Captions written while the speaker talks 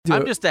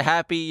I'm just a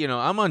happy,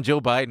 I'm on Joe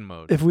Biden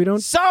mode. If we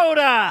don't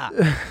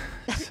soda.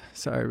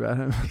 Sorry about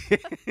him.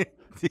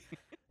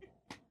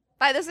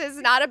 But this is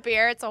not a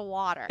beer, it's a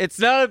water. It's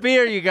not a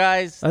beer, you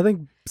guys. I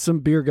think some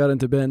beer got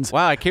into Ben's.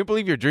 Wow, I can't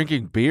believe you're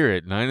drinking beer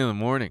at 9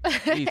 a.m.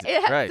 Jesus It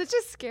has Christ. such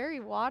a scary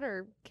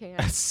water can.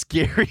 A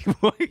scary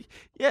boy.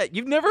 Yeah,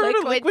 you've never heard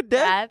of liquid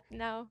death?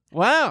 No.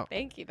 Wow.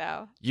 Thank you,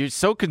 though. You're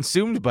so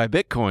consumed by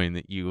Bitcoin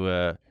that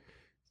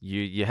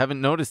you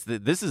haven't noticed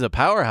that this is a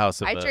powerhouse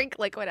of I drink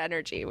liquid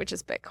energy, which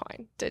is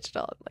Bitcoin,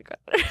 digital and liquid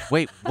energy.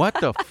 Wait, what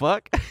the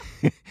fuck?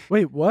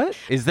 Wait, what?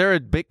 Is there a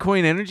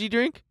Bitcoin energy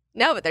drink?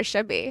 No, but there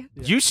should be.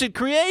 Yeah. You should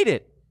create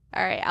it.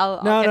 All right,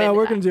 I'll No,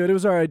 we're that. going to do it. It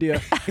was our idea.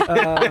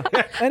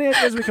 Any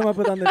ideas we come up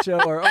with on the show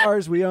are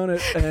ours. We own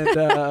it.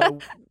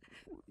 And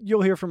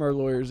you'll hear from our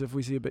lawyers if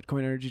we see a Bitcoin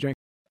energy drink.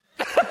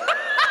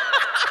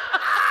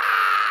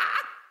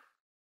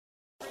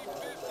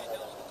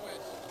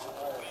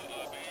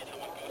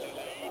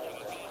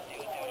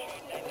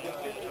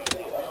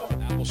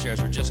 Apple shares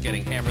are just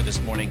getting hammered this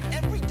morning.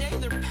 Every day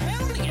they're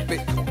pounding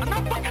it. I'm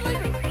not fucking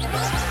leaving.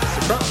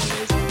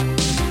 Surprise.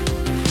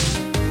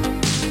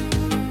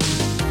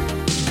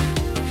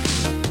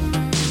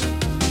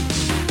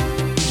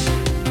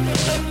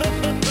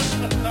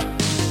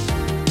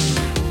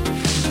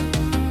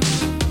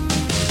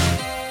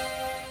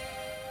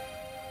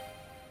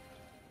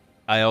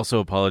 I also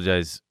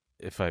apologize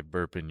if I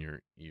burp in your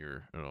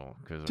ear at all.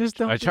 Just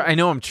don't. I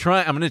know I'm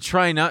trying. I'm going to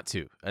try not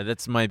to.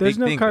 That's my big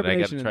thing. There's no carbonation I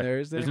gotta in try. there,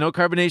 is there? There's no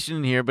carbonation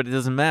in here, but it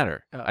doesn't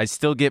matter. Oh. I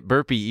still get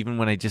burpy even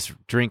when I just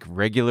drink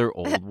regular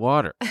old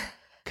water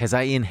because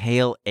I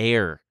inhale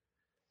air.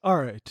 All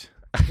right.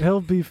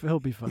 He'll be fine.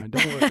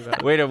 Don't worry about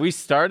it. Wait, are we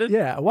started?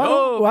 Yeah.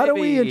 Why don't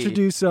we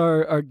introduce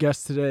our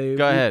guest today?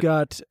 Go ahead. We've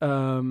got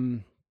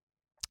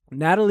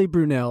Natalie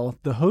Brunell,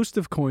 the host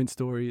of Coin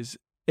Stories,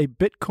 a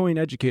Bitcoin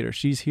educator.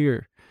 She's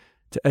here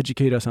to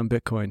educate us on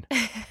Bitcoin.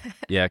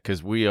 Yeah,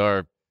 because we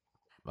are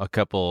a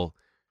couple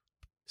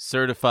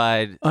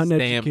certified,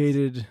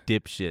 uneducated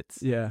dipshits.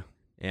 Yeah.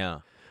 Yeah.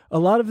 A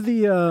lot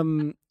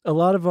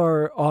of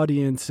our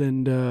audience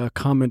and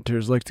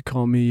commenters like to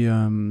call me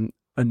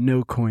a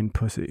no coin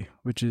pussy,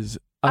 which is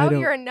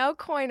you're a no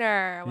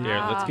coiner. Wow.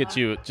 Here, let's get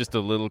you just a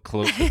little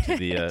closer to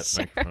the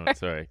Sure. microphone.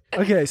 Sorry.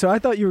 Okay, so I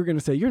thought you were going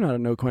to say you're not a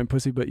no coin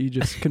pussy, but you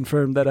just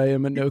confirmed that I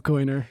am a no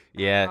coiner.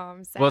 Yeah. Oh,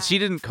 I'm sad. Well, she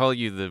didn't call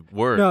you the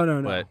word.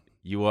 No. But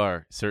you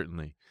are,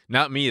 certainly.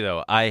 Not me,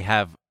 though. I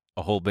have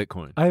a whole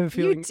Bitcoin. I have a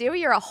feeling. You do?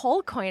 You're a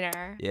whole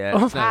coiner. Yeah,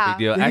 Oh, it's not a big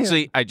deal. damn.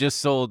 Actually, I just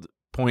sold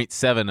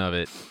 0.7 of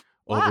it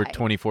over Why?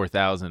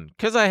 24,000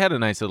 because I had a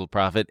nice little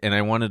profit and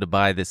I wanted to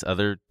buy this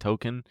other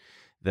token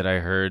that I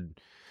heard.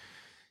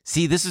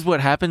 See, this is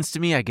what happens to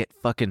me. I get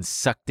fucking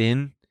sucked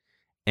in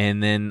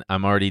and then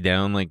I'm already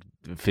down like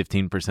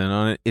 15%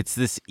 on it. It's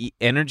this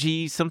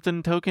energy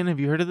something token.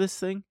 Have you heard of this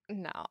thing?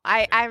 No,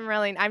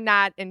 I'm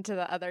not into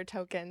the other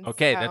tokens.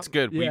 Okay, so that's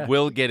good. Yeah. We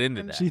will get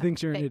into that. She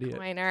thinks you're an idiot.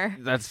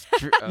 Bitcoiner. That's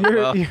true.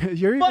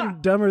 You're even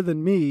dumber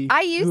than me.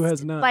 I who has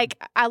used not.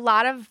 like a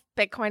lot of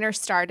Bitcoiners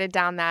started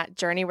down that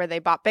journey where they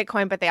bought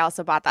Bitcoin, but they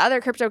also bought the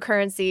other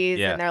cryptocurrencies.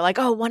 Yeah. And they're like,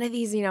 oh, one of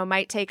these,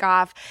 might take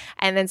off.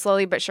 And then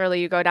slowly but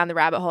surely you go down the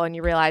rabbit hole and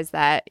you realize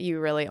that you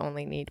really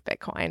only need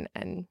Bitcoin.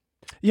 And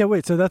Yeah,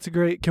 wait. So that's a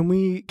great. Can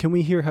we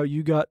hear how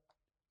you got?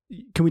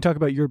 Can we talk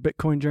about your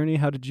Bitcoin journey?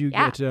 How did you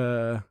Yeah.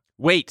 get?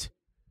 Wait.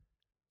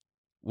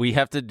 We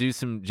have to do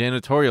some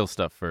janitorial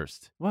stuff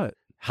first. What?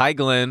 Hi,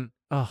 Glenn.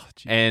 Oh,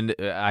 geez. And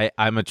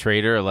I'm a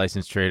trader, a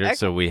licensed trader, Okay.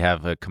 so we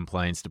have a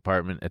compliance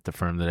department at the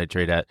firm that I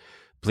trade at.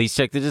 Please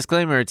check the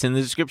disclaimer. It's in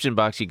the description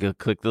box. You go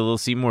click the little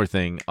see more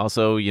thing.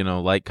 Also,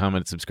 like,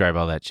 comment, subscribe,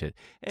 all that shit.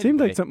 Seemed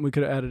Anyway. like something we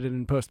could have added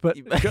in post, but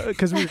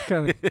because we were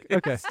kind of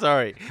okay.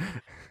 Sorry.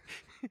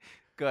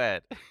 Go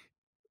ahead.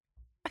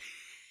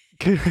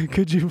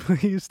 Could you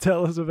please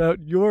tell us about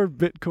your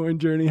Bitcoin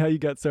journey? How you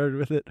got started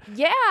with it?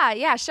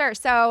 yeah, sure.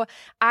 So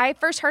I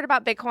first heard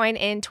about Bitcoin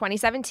in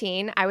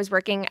 2017. I was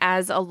working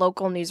as a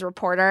local news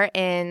reporter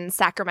in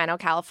Sacramento,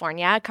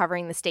 California,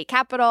 covering the state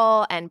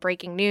capitol and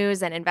breaking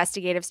news and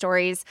investigative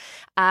stories.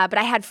 But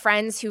I had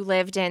friends who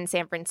lived in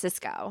San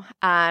Francisco.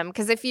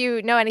 Because if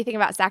you know anything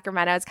about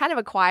Sacramento, it's kind of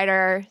a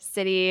quieter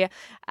city.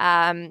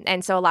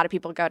 And so a lot of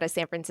people go to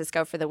San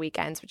Francisco for the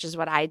weekends, which is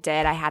what I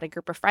did. I had a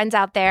group of friends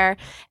out there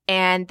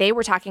and they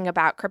were talking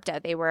about crypto.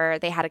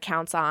 They had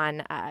accounts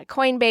on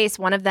Coinbase.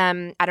 One of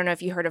them, I don't know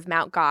if you heard of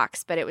Mt.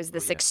 Gox, but it was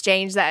this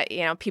exchange that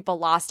people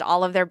lost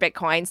all of their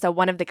Bitcoin. So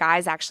one of the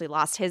guys actually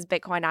lost his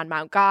Bitcoin on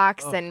Mt.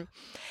 Gox and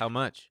How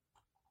much?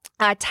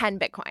 10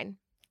 Bitcoin.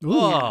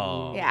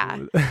 Whoa. Yeah.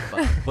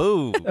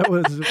 Boom. That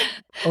was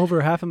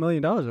over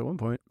 $500,000 at one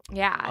point.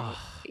 Yeah.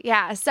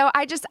 Yeah. So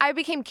I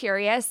became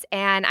curious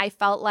and I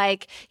felt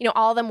like,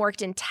 all of them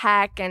worked in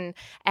tech and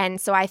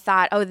so I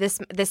thought, oh,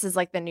 this is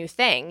like the new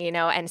thing,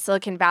 and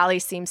Silicon Valley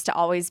seems to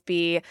always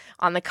be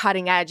on the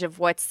cutting edge of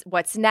what's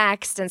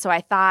next. And so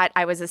I thought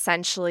I was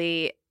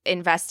essentially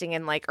investing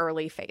in like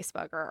early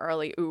Facebook or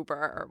early Uber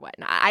or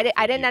whatnot.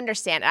 I didn't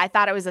understand it. I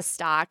thought it was a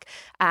stock.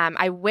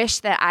 I wish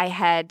that I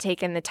had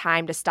taken the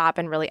time to stop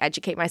and really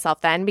educate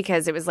myself then,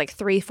 because it was like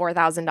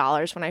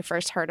 $3,000-$4,000 when I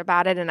first heard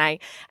about it. And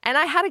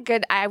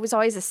I was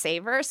always a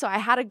saver, so I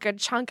had a good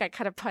chunk I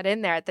could have put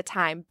in there at the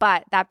time.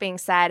 But that being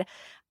said,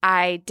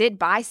 I did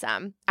buy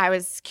some. I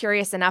was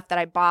curious enough that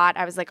I bought.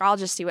 I was like, I'll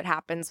just see what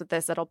happens with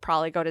this. It'll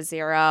probably go to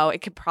zero.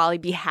 It could probably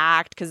be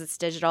hacked because it's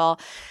digital.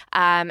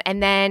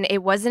 And then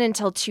it wasn't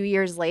until 2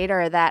 years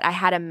later that I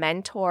had a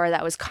mentor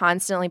that was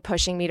constantly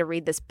pushing me to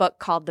read this book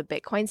called The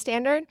Bitcoin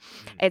Standard.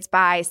 It's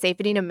by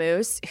Seyfedin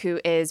Ammous, who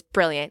is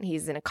brilliant.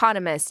 He's an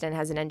economist and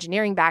has an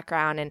engineering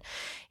background. And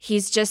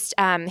he's just,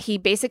 he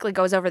basically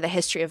goes over the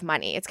history of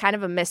money. It's kind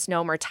of a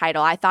misnomer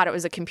title. I thought it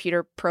was a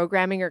computer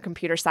programming or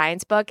computer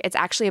science book. It's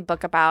actually a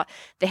book about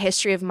the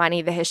history of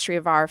money, the history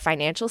of our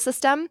financial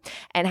system,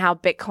 and how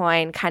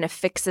Bitcoin kind of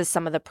fixes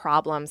some of the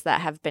problems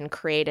that have been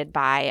created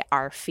by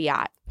our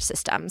fiat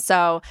system.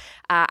 So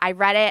I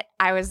read it.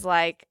 I was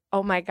like,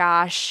 oh my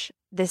gosh,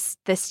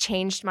 this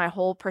changed my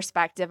whole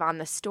perspective on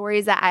the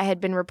stories that I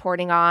had been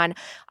reporting on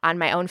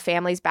my own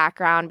family's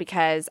background,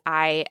 because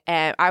my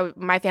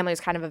family was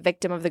kind of a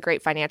victim of the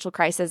great financial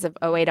crisis of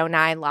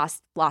 08-09,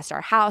 lost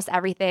our house,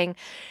 everything.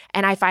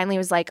 And I finally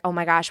was like, oh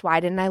my gosh, why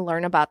didn't I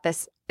learn about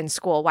this in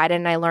school? Why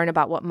didn't I learn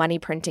about what money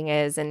printing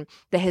is and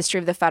the history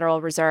of the Federal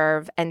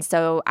Reserve? And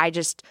so I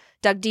just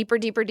dug deeper,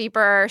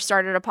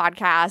 started a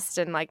podcast,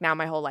 and like now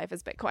my whole life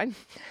is Bitcoin.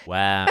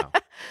 Wow.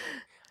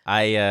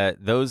 I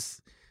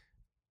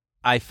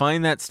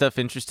find that stuff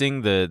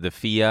interesting, the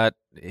fiat,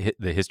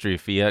 the history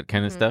of fiat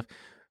kind of stuff.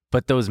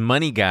 But those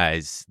money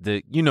guys,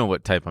 you know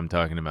what type I'm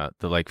talking about,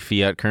 the like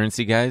fiat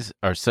currency guys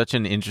are such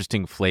an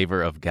interesting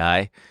flavor of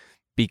guy,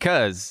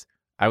 because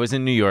I was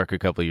in New York a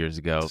couple of years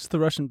ago. Is this the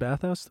Russian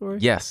bathhouse story?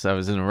 Yes, I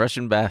was in a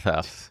Russian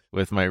bathhouse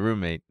with my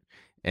roommate,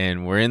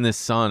 and we're in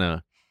this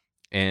sauna,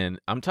 and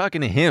I'm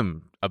talking to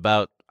him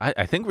about,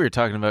 I think we were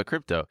talking about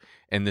crypto,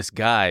 and this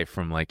guy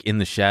from like in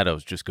the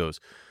shadows just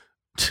goes,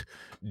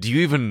 do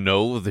you even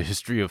know the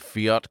history of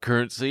fiat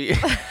currency?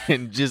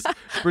 And just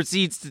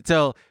proceeds to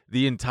tell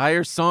the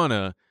entire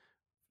sauna,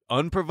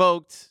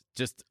 unprovoked,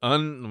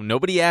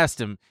 nobody asked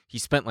him. He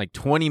spent like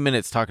 20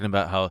 minutes talking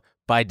about how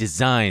by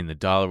design the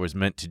dollar was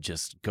meant to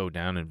just go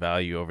down in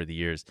value over the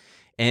years.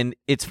 And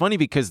it's funny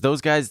because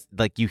those guys,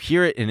 like, you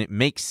hear it and it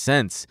makes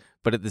sense,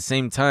 but at the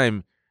same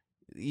time,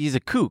 he's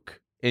a kook.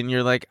 And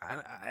you're like,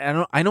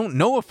 I don't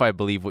know if I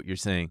believe what you're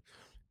saying.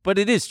 But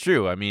it is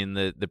true. I mean,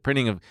 the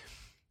printing of,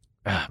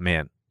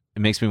 man,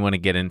 it makes me want to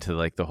get into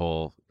like the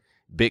whole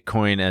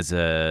Bitcoin as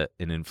an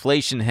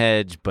inflation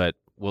hedge, but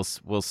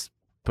we'll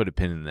put a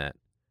pin in that.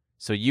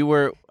 So you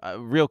were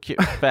real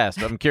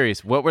fast. I'm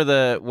curious. What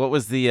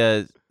was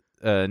the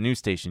news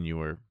station you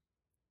were?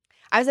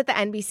 I was at the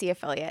NBC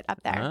affiliate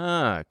up there.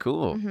 Ah,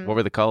 cool. Mm-hmm. What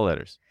were the call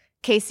letters?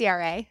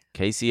 KCRA.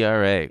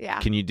 Yeah.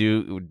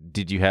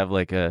 Did you have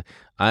like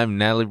I'm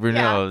Natalie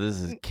Brunell. Yeah. This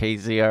is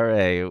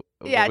KCRA.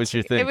 Yeah. What was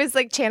your thing? It was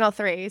like Channel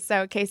 3.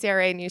 So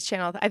KCRA News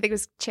Channel. I think it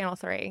was Channel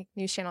 3.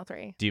 News Channel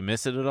 3. Do you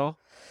miss it at all?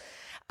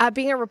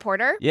 Being a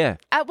reporter? Yeah.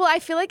 Well, I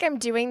feel like I'm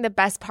doing the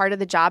best part of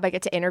the job. I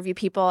get to interview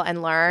people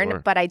and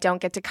learn, but I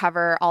don't get to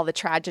cover all the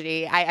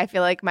tragedy. I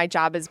feel like my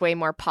job is way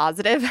more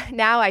positive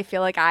now. I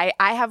feel like I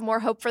have more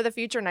hope for the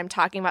future, and I'm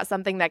talking about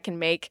something that can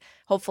make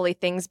hopefully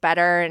things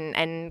better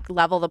and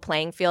level the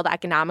playing field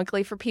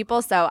economically for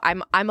people. So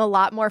I'm a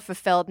lot more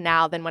fulfilled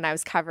now than when I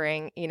was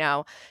covering,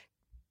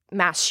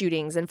 mass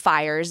shootings and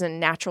fires and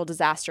natural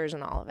disasters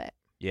and all of it.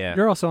 Yeah.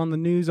 You're also on the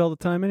news all the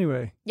time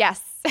anyway.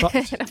 Yes. In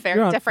a very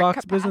You're on different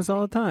Fox capacity. Business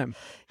all the time.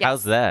 Yes.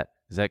 How's that?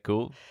 Is that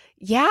cool?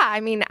 Yeah. I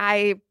mean,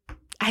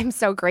 I'm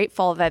so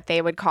grateful that they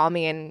would call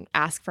me and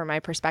ask for my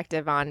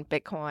perspective on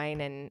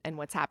Bitcoin and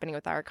what's happening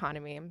with our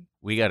economy.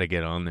 We got to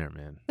get on there,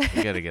 man.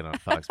 We got to get on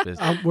Fox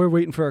Business. We're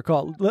waiting for a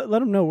call. Let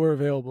them know we're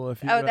available.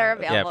 If you, they're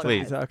available. Yeah,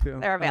 please. Talk to them.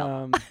 They're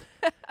available.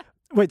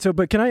 Wait,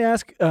 but can I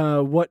ask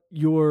what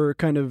your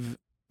kind of...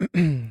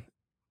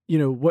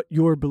 what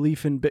your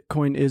belief in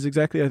Bitcoin is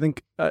exactly? I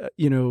think,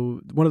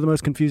 one of the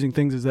most confusing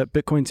things is that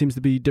Bitcoin seems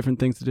to be different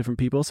things to different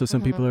people. So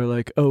some people are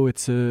like, oh,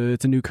 it's a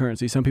new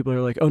currency. Some people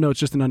are like, oh, no, it's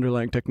just an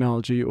underlying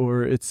technology,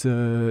 or it's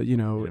an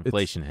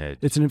inflation hedge.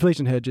 It's an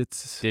inflation hedge.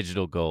 It's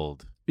digital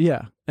gold.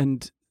 Yeah.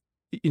 And,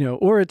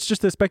 or it's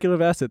just a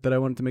speculative asset that I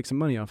wanted to make some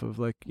money off of.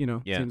 Like,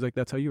 it seems like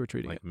that's how you were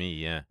treating it. Like me,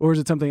 yeah. Or is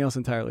it something else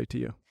entirely to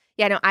you?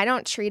 Yeah, no, I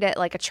don't treat it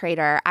like a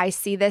trader. I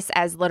see this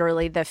as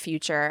literally the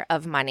future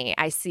of money.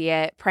 I see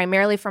it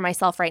primarily for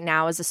myself right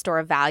now as a store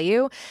of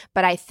value,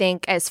 but I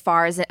think as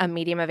far as a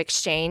medium of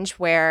exchange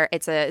where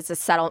it's a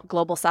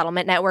global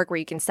settlement network where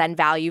you can send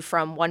value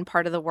from one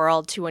part of the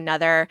world to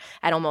another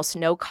at almost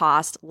no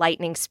cost,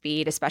 lightning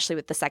speed, especially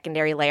with the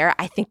secondary layer.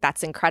 I think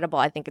that's incredible.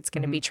 I think it's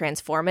going to be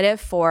transformative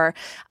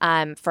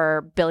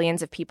for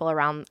billions of people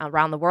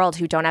around the world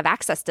who don't have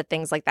access to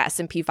things like the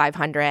S&P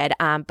 500,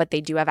 but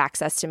they do have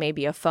access to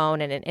maybe a phone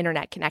phone and an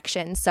internet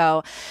connection.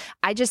 So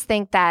I just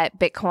think that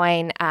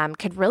Bitcoin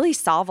could really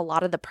solve a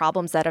lot of the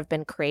problems that have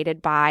been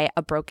created by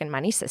a broken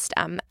money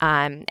system.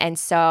 And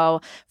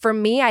so for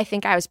me, I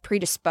think I was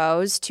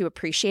predisposed to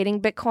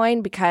appreciating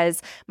Bitcoin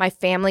because my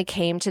family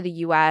came to the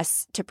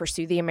US to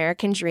pursue the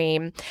American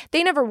dream.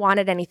 They never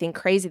wanted anything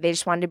crazy. They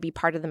just wanted to be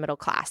part of the middle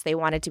class. They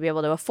wanted to be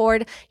able to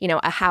afford,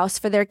 a house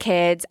for their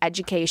kids,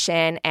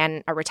 education,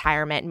 and a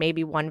retirement,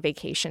 maybe one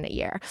vacation a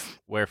year.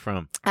 Where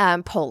from?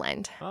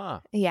 Poland.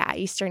 Ah. Yeah,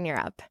 Eastern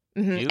Europe.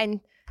 Mm-hmm. And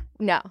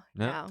no.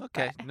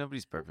 Okay,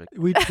 nobody's perfect.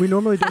 We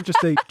normally don't just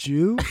say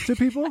Jew to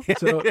people,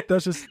 so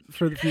that's just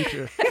for the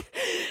future.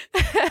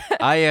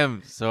 I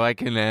am, so I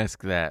can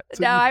ask that.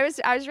 No, I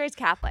was raised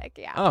Catholic.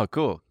 Yeah. Oh,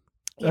 cool.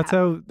 That's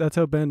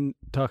how Ben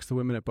talks to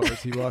women at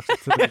bars. He walks up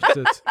to them and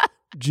says,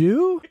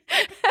 "Jew."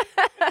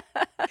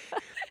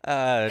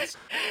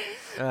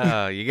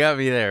 You got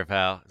me there,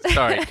 pal.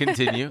 Sorry,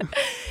 continue.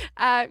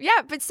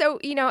 But so,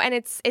 and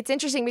it's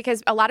interesting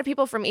because a lot of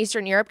people from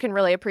Eastern Europe can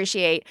really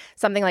appreciate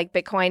something like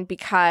Bitcoin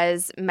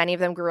because many of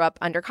them grew up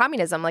under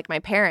communism, like my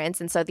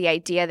parents. And so the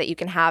idea that you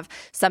can have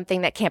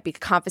something that can't be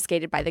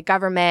confiscated by the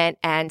government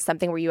and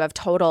something where you have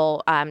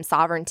total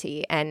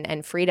sovereignty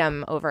and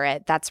freedom over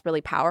it, that's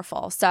really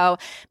powerful. So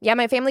yeah,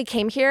 my family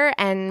came here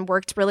and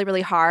worked really,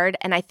 really hard.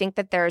 And I think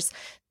that there's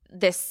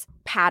this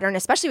pattern,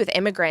 especially with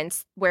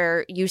immigrants,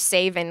 where you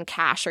save in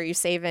cash or you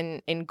save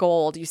in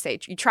gold. You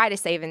try to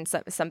save in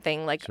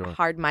something like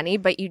hard money,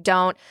 but you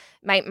don't.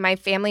 My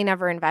family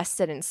never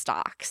invested in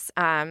stocks.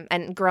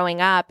 And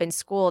growing up in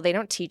school, they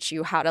don't teach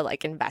you how to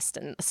invest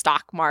in the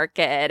stock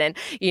market and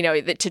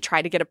to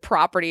try to get a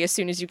property as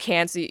soon as you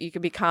can, so you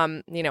can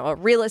become a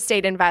real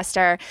estate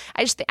investor.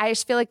 I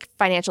just feel like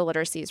financial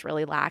literacy is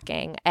really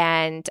lacking.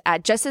 And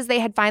just as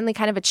they had finally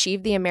kind of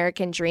achieved the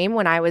American dream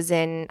when I was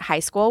in high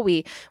school,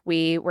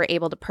 we were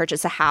able to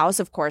purchase a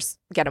house, of course,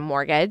 get a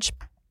mortgage.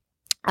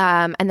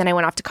 And then I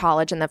went off to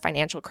college and the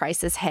financial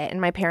crisis hit and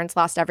my parents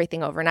lost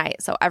everything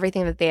overnight. So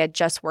everything that they had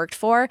just worked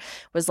for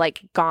was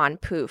gone,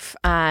 poof.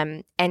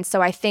 And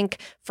so I think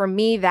for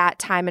me, that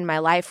time in my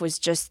life was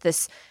just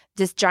this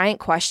giant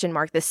question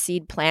mark, this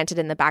seed planted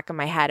in the back of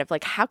my head of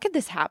how could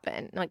this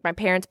happen? My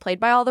parents played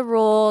by all the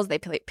rules. They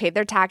paid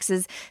their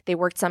taxes. They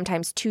worked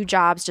sometimes 2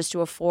 jobs just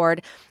to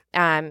afford,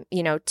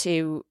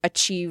 to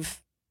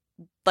achieve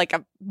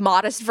a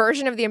modest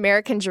version of the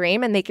American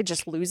dream, and they could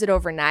just lose it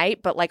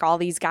overnight. But all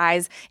these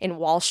guys in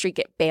Wall Street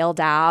get bailed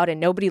out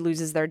and nobody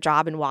loses their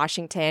job in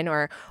Washington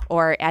or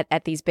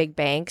at these big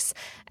banks.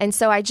 And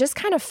so I just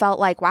kind of felt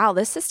wow,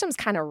 this system's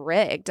kind of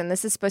rigged. And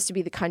this is supposed to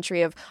be the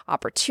country of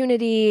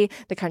opportunity,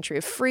 the country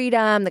of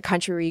freedom, the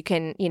country where you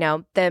can,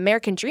 the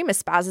American dream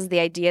espouses the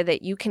idea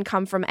that you can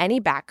come from any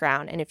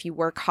background. And if you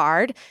work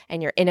hard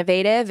and you're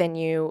innovative and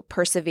you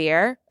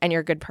persevere and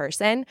you're a good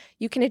person,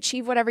 you can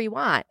achieve whatever you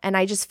want. And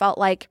I just felt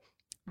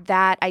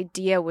that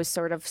idea was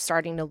sort of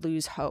starting to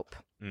lose hope.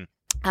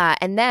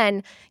 And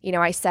then,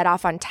 I set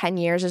off on 10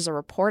 years as a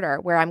reporter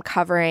where I'm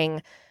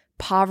covering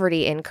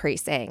poverty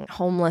increasing,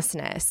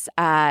 homelessness,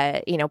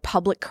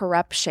 public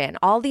corruption,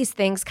 all these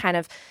things kind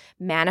of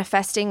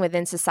manifesting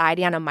within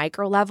society on a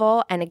micro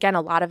level. And again,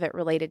 a lot of it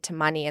related to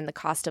money and the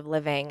cost of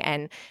living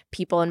and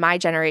people in my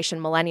generation,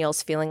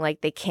 millennials, feeling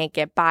like they can't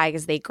get by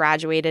because they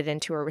graduated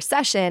into a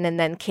recession and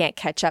then can't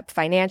catch up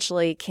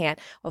financially, can't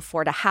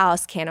afford a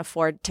house, can't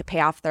afford to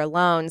pay off their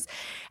loans.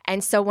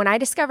 And so when I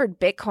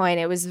discovered Bitcoin,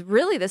 it was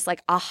really this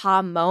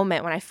aha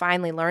moment when I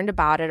finally learned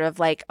about it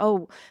of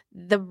oh,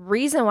 the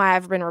reason why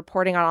I've been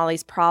reporting on all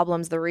these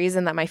problems, the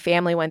reason that my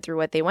family went through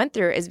what they went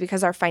through is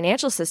because our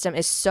financial system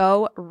is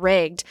so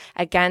rigged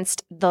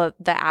against the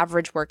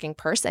average working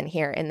person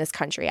here in this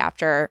country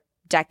after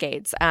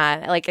decades.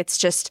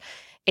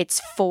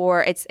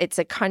 It's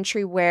a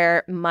country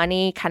where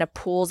money kind of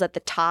pools at the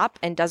top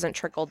and doesn't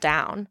trickle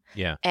down.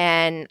 Yeah.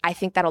 And I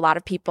think that a lot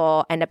of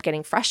people end up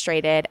getting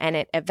frustrated, and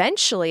it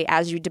eventually,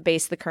 as you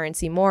debase the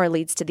currency more,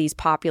 leads to these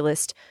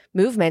populist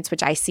movements,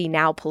 which I see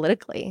now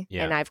politically,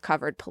 and I've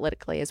covered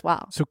politically as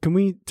well. So can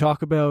we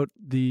talk about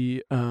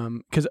the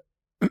because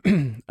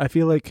I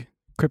feel like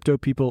crypto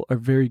people are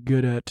very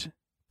good at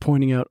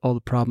pointing out all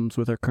the problems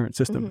with our current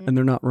system, and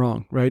they're not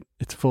wrong, right?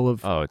 It's full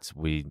of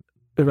we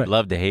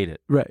love to hate it,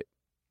 right?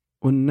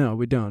 Well, no,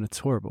 we don't. It's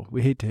horrible.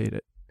 We hate to hate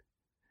it.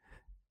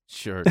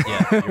 Sure.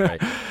 Yeah, you're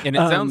right. And it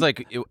sounds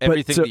like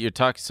everything that you're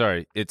talking.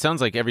 Sorry, it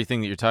sounds like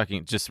everything that you're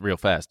talking. Just real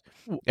fast.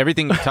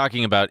 Everything you're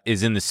talking about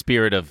is in the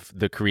spirit of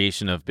the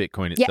creation of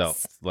Bitcoin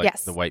itself,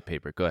 the white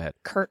paper. Go ahead.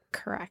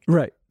 Correct.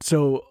 Right.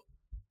 So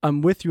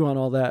I'm with you on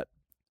all that.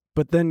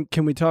 But then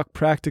can we talk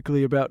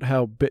practically about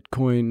how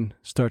Bitcoin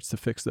starts to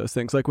fix those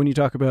things? When you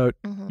talk about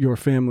your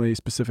family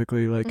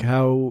specifically,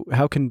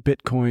 how can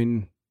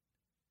Bitcoin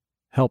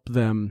help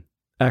them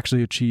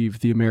actually achieve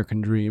the American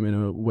dream in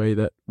a way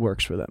that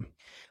works for them?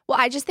 Well,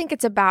 I just think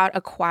it's about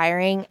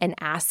acquiring an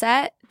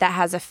asset that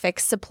has a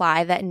fixed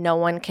supply that no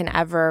one can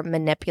ever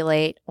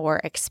manipulate or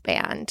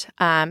expand.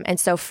 And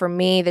so for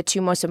me, the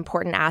two most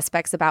important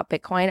aspects about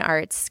Bitcoin are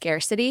its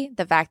scarcity,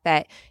 the fact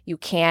that you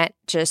can't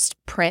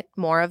just print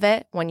more of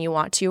it when you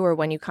want to or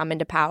when you come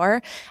into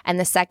power. And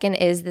the second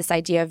is this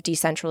idea of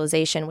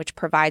decentralization, which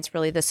provides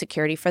really the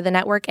security for the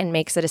network and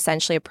makes it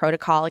essentially a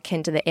protocol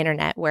akin to the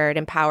internet, where it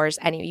empowers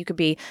you could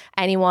be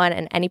anyone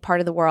in any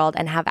part of the world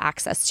and have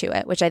access to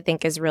it, which I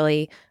think is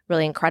really,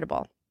 really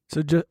incredible.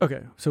 So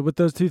so with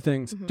those two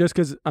things, just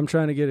because I'm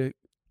trying to get it,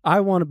 I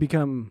want to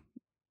become.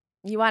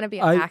 You want to be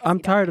a maxi, I'm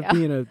tired of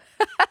being a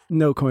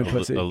no coin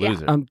pussy. A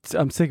loser. I'm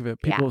sick of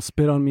it. People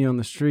spit on me on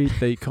the street.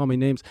 They call me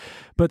names.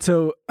 But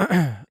so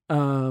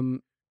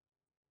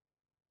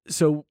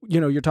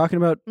you're talking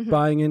about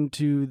buying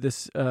into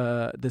this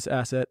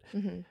asset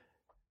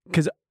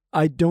because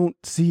I don't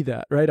see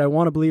that, right? I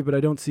want to believe, but I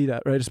don't see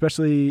that, right?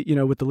 Especially,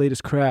 with the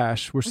latest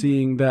crash, we're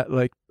seeing that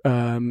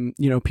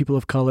people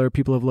of color,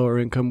 people of lower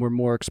income were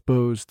more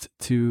exposed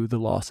to the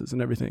losses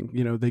and everything.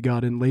 They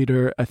got in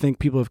later. I think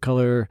people of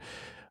color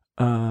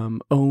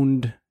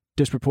owned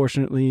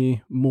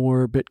disproportionately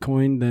more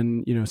Bitcoin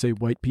than, say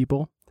white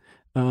people.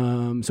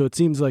 So it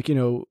seems like,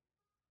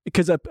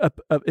 because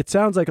it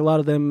sounds like a lot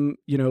of them,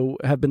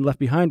 have been left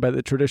behind by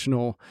the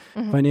traditional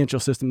financial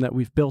system that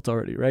we've built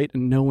already, right?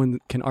 And no one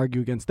can argue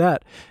against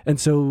that. And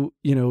so,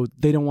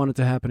 they don't want it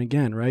to happen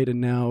again, right?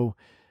 And now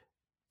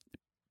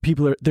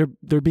people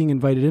they're being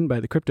invited in by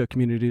the crypto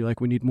community,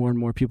 like we need more and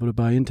more people to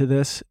buy into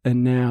this.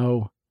 And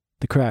now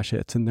the crash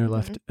hits and they're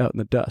left out in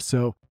the dust.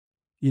 So,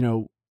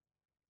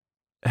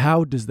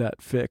 how does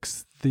that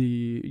fix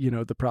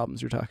the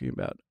problems you're talking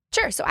about?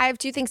 Sure. So I have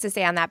two things to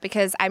say on that,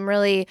 because I'm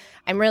really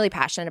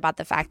passionate about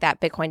the fact that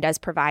Bitcoin does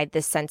provide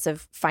this sense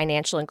of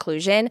financial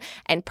inclusion.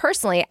 And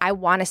personally, I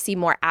want to see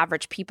more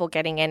average people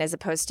getting in, as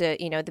opposed to,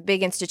 the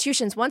big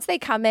institutions. Once they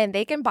come in,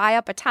 they can buy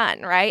up a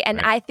ton, right? And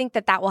I think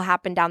that will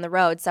happen down the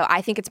road. So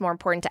I think it's more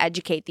important to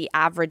educate the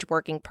average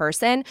working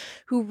person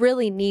who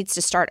really needs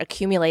to start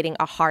accumulating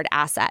a hard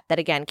asset that,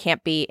 again,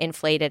 can't be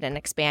inflated and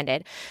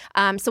expanded.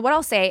 So what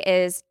I'll say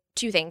is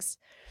two things.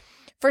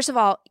 First of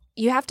all,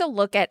 you have to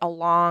look at a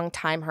long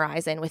time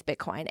horizon with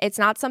Bitcoin. It's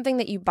not something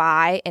that you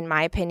buy, in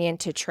my opinion,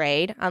 to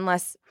trade,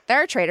 unless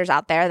there are traders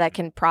out there that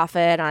can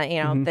profit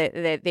on,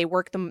 they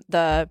work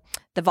the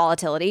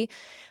volatility.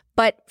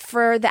 But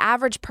for the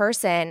average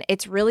person,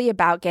 it's really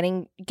about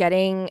getting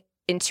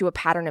into a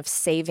pattern of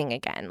saving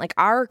again. Like,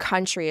 our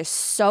country is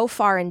so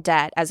far in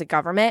debt as a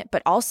government,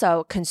 but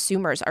also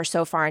consumers are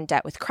so far in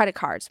debt with credit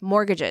cards,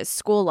 mortgages,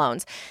 school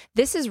loans.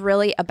 This is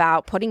really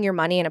about putting your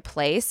money in a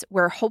place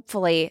where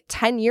hopefully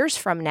 10 years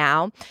from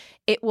now,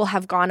 it will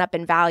have gone up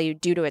in value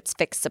due to its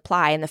fixed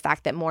supply and the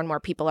fact that more and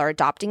more people are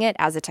adopting it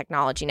as a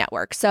technology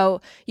network.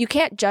 So you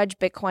can't judge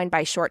Bitcoin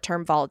by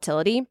short-term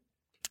volatility.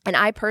 And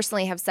I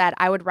personally have said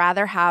I would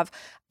rather have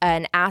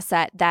an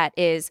asset that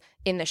is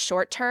in the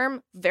short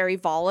term very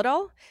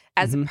volatile,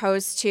 as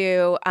opposed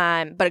to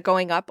but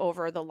going up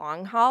over the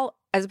long haul,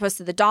 as opposed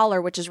to the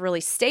dollar, which is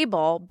really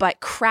stable but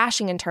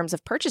crashing in terms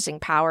of purchasing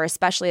power,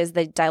 especially as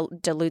they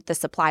dilute the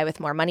supply with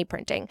more money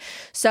printing.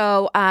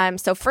 So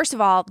first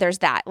of all, there's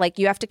that. Like,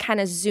 you have to kind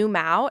of zoom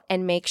out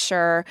and make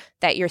sure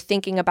that you're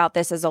thinking about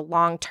this as a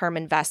long-term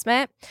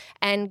investment.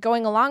 And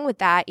going along with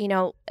that,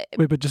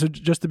 Wait, but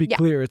just to be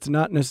clear, it's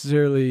not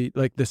necessarily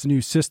like this new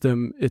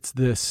system.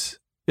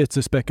 It's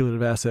a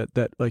speculative asset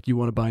that, like, you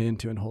want to buy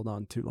into and hold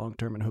on to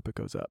long-term and hope it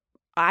goes up.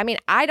 I mean,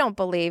 I don't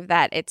believe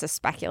that it's a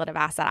speculative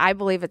asset. I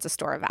believe it's a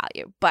store of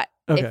value. But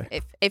there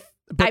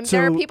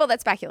are people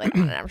that speculate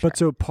on it, I'm sure. But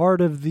so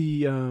part of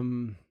the,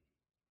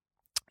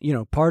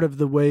 part of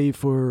the way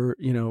for,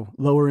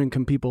 lower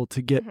income people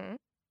to get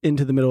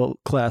into the middle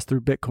class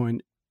through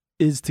Bitcoin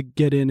is to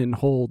get in and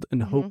hold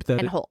and hope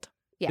that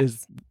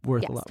is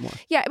worth a lot more.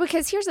 Yeah,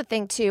 because here's the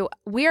thing too.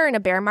 We are in a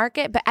bear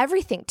market, but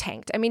everything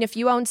tanked. I mean, if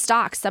you own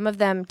stocks, some of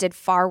them did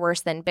far worse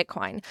than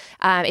Bitcoin.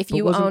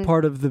 Wasn't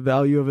part of the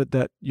value of it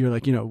that you're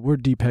like, we're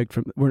depegged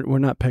from, we're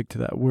not pegged to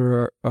that.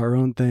 We're our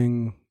own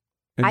thing.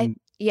 I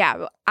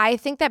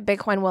think that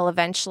Bitcoin will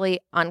eventually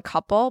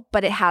uncouple,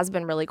 but it has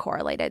been really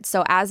correlated.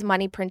 So as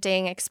money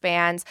printing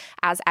expands,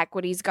 as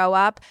equities go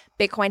up,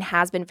 Bitcoin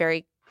has been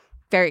very,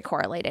 very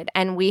correlated.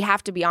 And we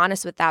have to be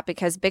honest with that,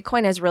 because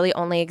Bitcoin has really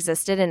only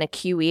existed in a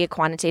QE, a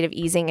quantitative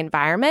easing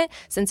environment,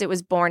 since it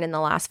was born in the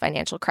last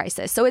financial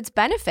crisis. So it's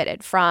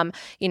benefited from,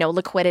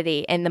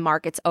 liquidity in the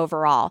markets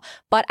overall.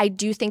 But I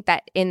do think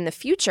that in the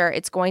future,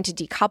 it's going to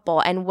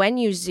decouple. And when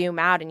you zoom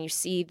out and you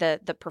see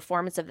the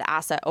performance of the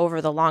asset over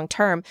the long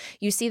term,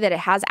 you see that it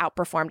has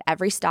outperformed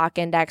every stock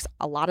index.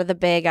 A lot of the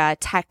big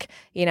tech,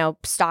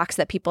 stocks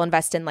that people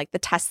invest in, like the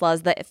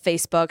Teslas, the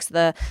Facebooks,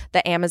 the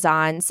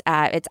Amazons,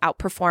 it's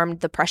outperformed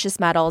the precious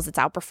metals. It's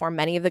outperformed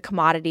many of the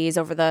commodities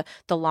over the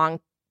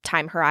long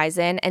time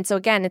horizon. And so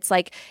again, it's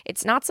like,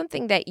 it's not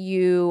something that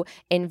you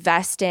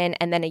invest in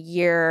and then a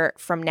year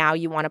from now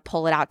you want to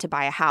pull it out to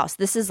buy a house.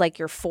 This is like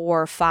your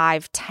 4,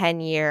 5,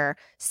 10-year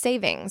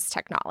savings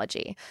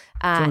technology.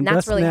 And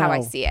that's really how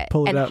I see it.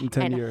 Pull it out in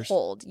 10 years.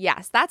 Hold.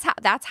 Yes, that's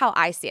how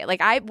I see it.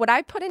 Like what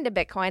I put into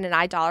Bitcoin and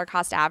I dollar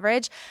cost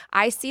average,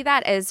 I see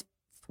that as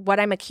what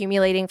I'm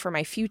accumulating for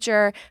my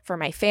future, for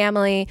my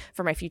family,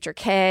 for my future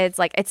kids.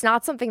 Like, it's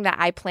not something that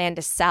I plan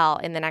to sell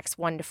in the next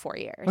 1 to 4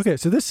 years. Okay,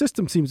 so this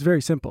system seems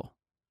very simple.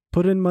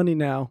 Put in money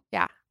now.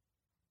 Yeah.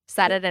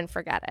 Set it and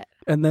forget it.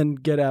 And then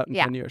get out in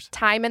 10 years.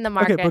 Time in the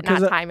market,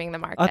 not timing the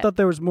market. I thought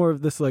there was more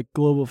of this like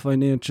global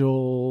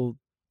financial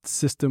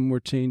system we're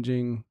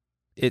changing.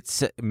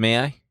 May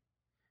I?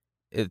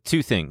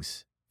 Two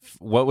things.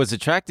 What was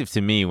attractive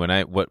to me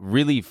what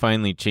really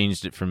finally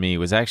changed it for me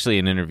was actually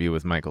an interview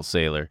with Michael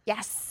Saylor.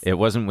 Yes. It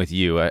wasn't with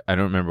you. I don't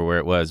remember where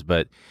it was,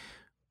 and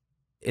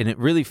it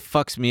really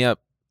fucks me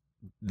up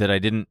that I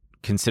didn't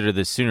consider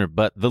this sooner,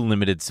 but the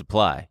limited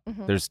supply.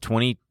 Mm-hmm. There's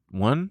 21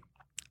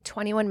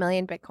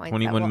 million Bitcoins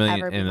 21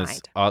 million, and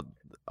it's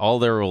all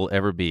there will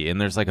ever be.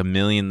 And there's like 1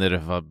 million that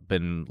have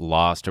been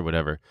lost or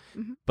whatever.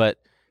 Mm-hmm. But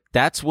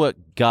that's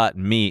what got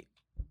me.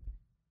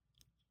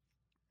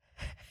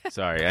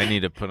 Sorry, I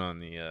need to put on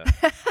the...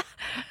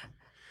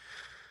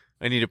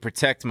 I need to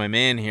protect my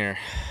man here.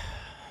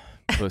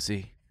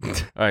 Pussy. All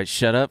right,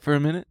 shut up for a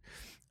minute.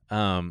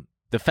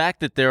 The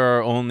fact that there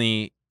are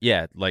only,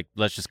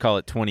 let's just call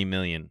it 20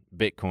 million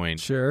Bitcoin.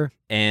 Sure.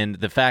 And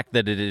the fact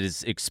that it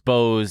is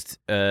exposed,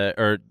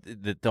 or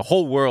that the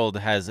whole world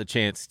has a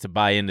chance to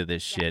buy into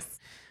this shit.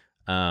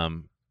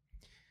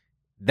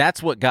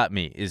 That's what got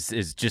me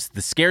is just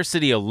the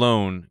scarcity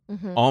alone.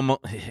 Mm-hmm.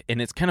 Almost,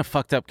 and it's kind of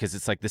fucked up because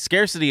it's like the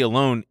scarcity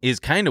alone is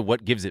kind of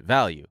what gives it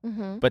value.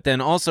 Mm-hmm. But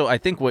then also, I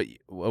think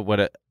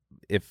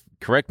if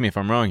correct me if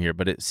I'm wrong here,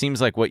 but it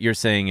seems like what you're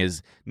saying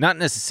is not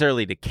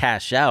necessarily to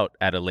cash out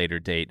at a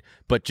later date,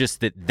 but just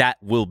that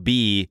will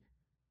be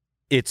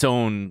its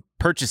own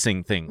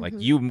purchasing thing. Mm-hmm. Like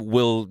you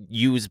will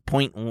use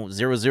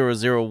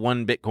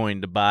 0.0001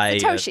 Bitcoin to buy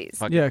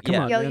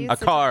Satoshis. A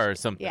car or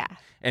something. Yeah.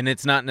 And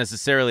it's not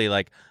necessarily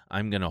like,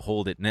 I'm going to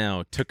hold it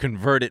now to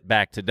convert it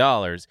back to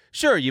dollars.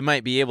 Sure, you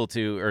might be able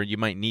to, or you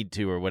might need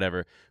to, or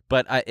whatever.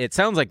 But it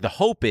sounds like the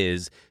hope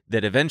is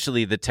that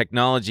eventually the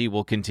technology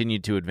will continue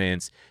to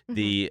advance.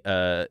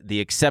 Mm-hmm. The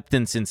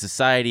acceptance in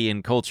society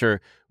and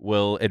culture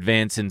will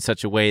advance in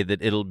such a way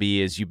that it'll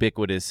be as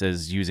ubiquitous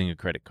as using a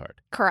credit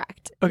card.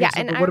 Correct. Okay,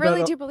 and I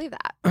really do believe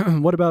that.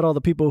 What about all the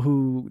people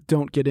who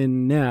don't get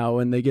in now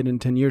and they get in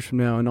 10 years from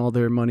now and all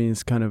their money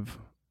is kind of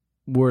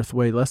worth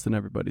way less than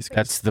everybody's.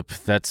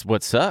 That's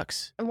what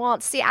sucks.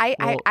 Well, see,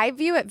 I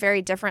view it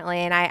very differently,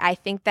 and I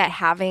think that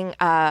having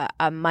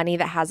a money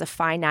that has a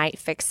finite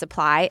fixed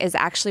supply is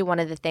actually one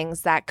of the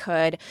things that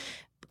could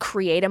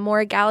create a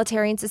more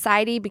egalitarian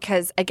society,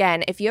 because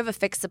again, if you have a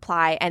fixed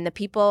supply and the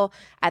people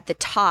at the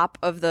top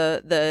of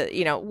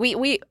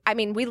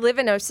we live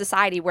in a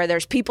society where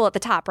there's people at the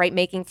top, right,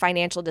 making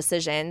financial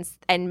decisions,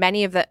 and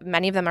many of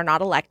them are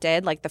not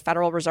elected. Like the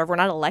Federal Reserve, we're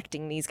not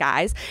electing these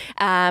guys,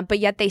 but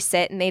yet they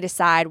sit and they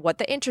decide what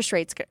the interest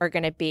rates are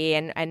going to be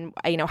and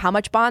how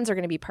much bonds are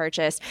going to be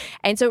purchased,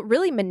 and so it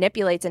really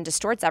manipulates and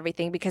distorts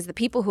everything, because the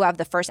people who have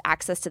the first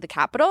access to the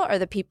capital are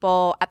the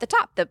people at the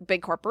top, the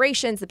big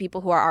corporations, the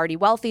people who are already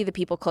wealthy, the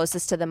people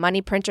closest to the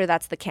money printer.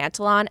 That's the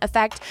Cantillon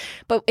effect.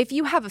 But if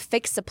you have a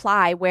fixed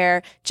supply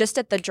where just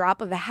at the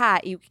drop of a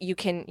hat, you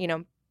can,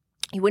 you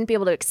wouldn't be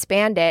able to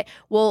expand it.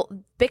 Well,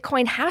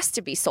 Bitcoin has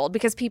to be sold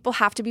because people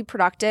have to be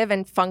productive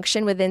and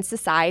function within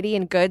society,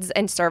 and goods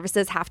and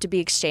services have to be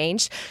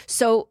exchanged.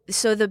 So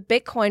the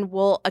Bitcoin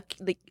will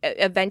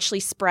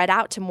eventually spread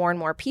out to more and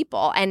more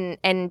people.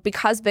 And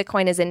because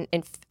Bitcoin is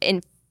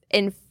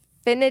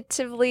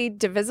infinitely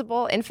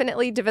divisible,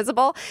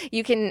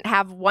 you can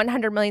have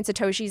 100 million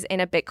Satoshis in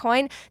a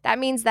Bitcoin. That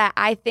means that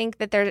I think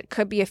that there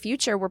could be a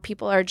future where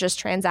people are just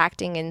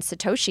transacting in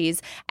Satoshis,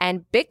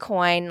 and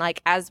Bitcoin,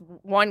 like as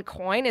one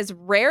coin, is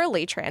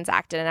rarely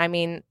transacted. And I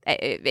mean,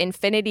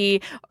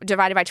 infinity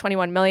divided by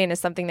 21 million is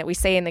something that we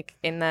say in the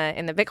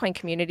Bitcoin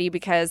community,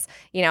 because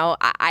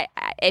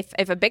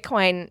if a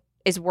Bitcoin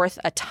is worth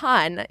a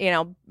ton,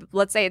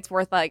 let's say it's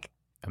worth like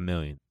 $1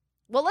 million.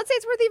 Well, let's say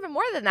it's worth even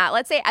more than that.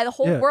 Let's say the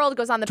whole world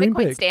goes on the Dream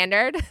Bitcoin big.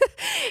 standard.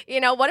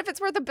 What if it's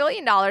worth $1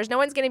 billion? No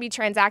one's going to be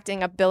transacting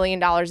 $1 billion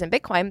in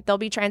Bitcoin. They'll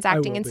be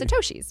transacting in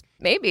Satoshis.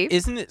 Maybe.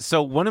 Isn't it?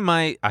 So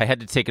I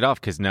had to take it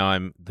off because now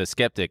I'm the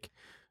skeptic.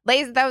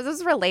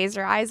 Those were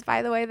laser eyes,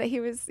 by the way, that he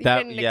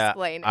didn't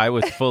explain. I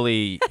was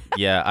fully,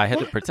 I had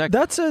to protect.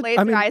 That's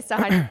laser eyes to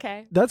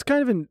 100K. That's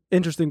kind of an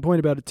interesting point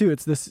about it too.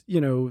 It's this,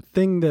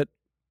 thing that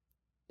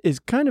is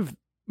kind of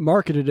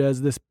marketed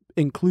as this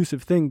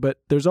inclusive thing,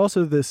 but there's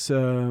also this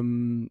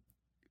kind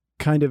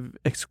of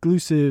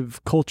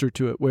exclusive culture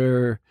to it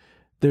where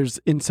there's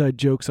inside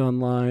jokes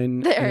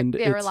online.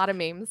 There are a lot of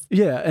memes.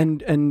 Yeah,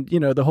 and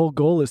the whole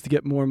goal is to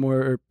get more and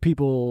more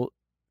people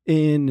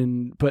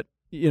in, but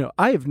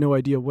I have no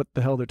idea what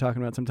the hell they're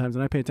talking about sometimes,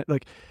 and I pay attention.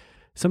 Like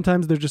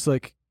sometimes they're just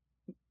like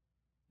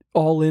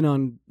all in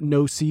on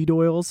no seed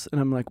oils, and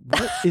I'm like,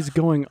 what is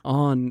going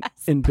on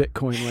in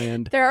Bitcoin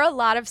land? There are a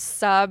lot of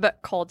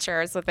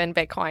subcultures within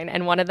Bitcoin,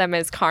 and one of them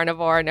is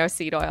carnivore, no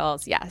seed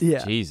oils. Yes.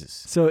 Yeah.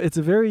 Jesus. So it's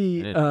a very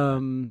it's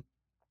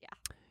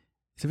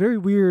a very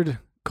weird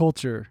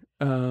culture.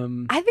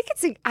 I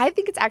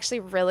think it's actually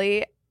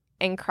really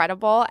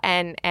incredible,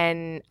 and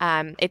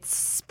it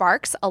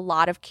sparks a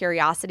lot of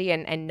curiosity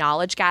and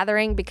knowledge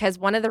gathering, because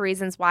one of the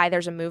reasons why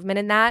there's a movement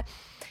in that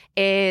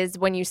is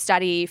when you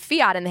study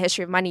fiat and the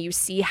history of money, you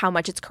see how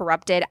much it's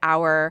corrupted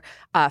our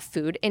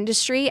food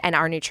industry and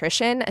our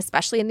nutrition,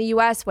 especially in the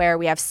U.S., where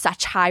we have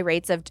such high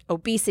rates of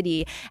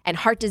obesity and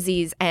heart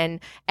disease and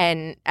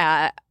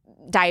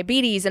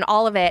diabetes and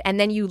all of it. And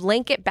then you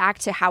link it back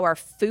to how our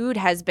food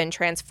has been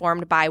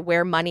transformed by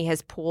where money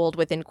has pooled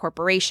within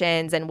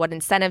corporations and what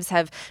incentives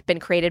have been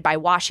created by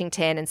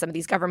Washington and some of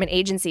these government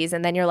agencies.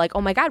 And then you're like,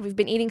 oh my God, we've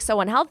been eating so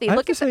unhealthy.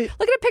 Look at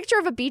a picture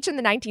of a beach in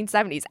the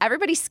 1970s.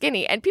 Everybody's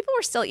skinny, and people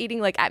were still eating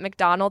like at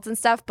McDonald's and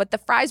stuff, but the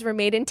fries were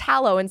made in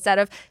tallow instead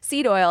of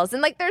seed oils.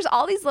 And like, there's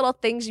all these little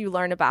things you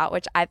learn about,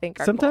 which I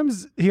think are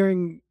sometimes cool.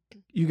 Hearing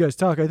you guys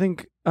talk, I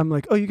think I'm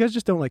like, oh, you guys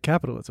just don't like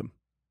capitalism.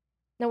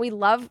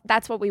 No,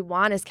 that's what we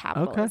want is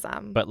capitalism.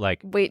 Okay. But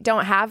like, we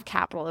don't have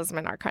capitalism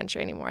in our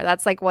country anymore.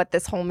 That's like what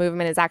this whole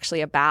movement is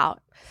actually about.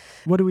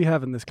 What do we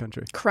have in this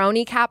country?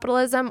 Crony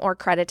capitalism or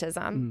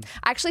creditism.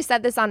 I actually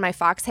said this on my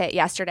Fox hit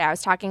yesterday. I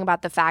was talking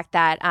about the fact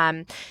that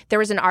there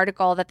was an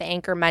article that the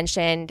anchor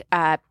mentioned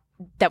that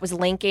was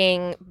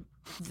linking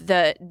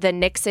the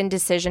Nixon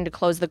decision to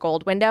close the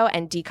gold window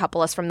and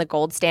decouple us from the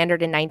gold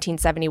standard in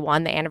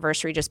 1971, the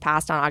anniversary just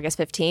passed on August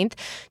 15th,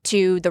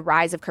 to the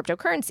rise of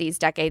cryptocurrencies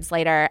decades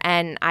later.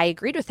 And I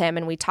agreed with him,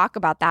 and we talk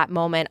about that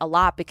moment a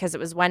lot, because it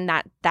was when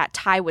that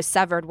tie was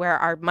severed, where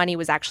our money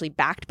was actually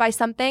backed by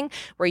something,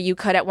 where you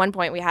could, at one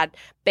point we had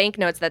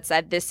banknotes that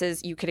said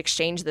you could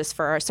exchange this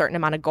for a certain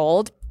amount of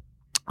gold.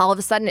 All of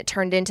a sudden, it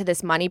turned into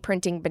this money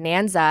printing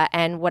bonanza,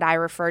 and what I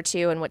refer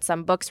to and what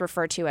some books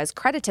refer to as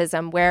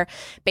creditism, where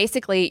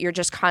basically you're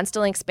just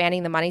constantly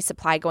expanding the money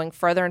supply, going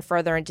further and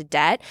further into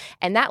debt.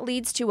 And that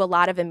leads to a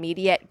lot of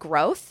immediate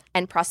growth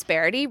and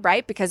prosperity,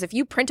 right? Because if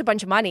you print a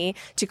bunch of money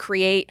to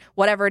create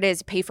whatever it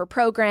is, pay for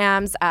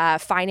programs,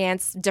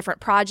 finance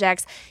different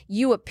projects,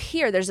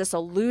 there's this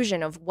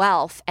illusion of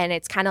wealth, and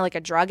it's kind of like a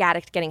drug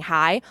addict getting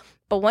high.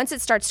 But once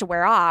it starts to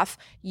wear off,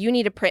 you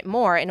need to print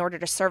more in order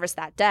to service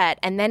that debt.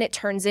 And then it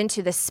turns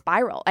into this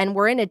spiral. And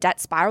we're in a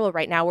debt spiral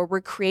right now where we're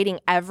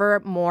creating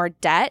ever more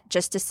debt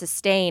just to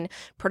sustain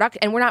production.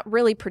 And we're not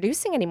really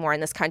producing anymore in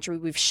this country.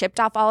 We've shipped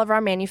off all of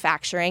our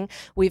manufacturing.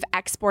 We've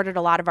exported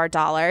a lot of our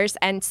dollars.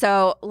 And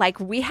so like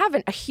we have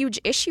a huge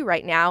issue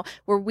right now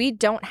where we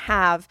don't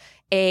have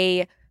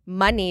a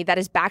money that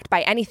is backed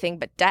by anything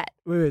but debt.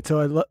 Wait.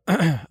 So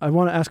I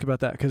want to ask about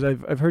that, because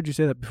I've heard you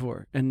say that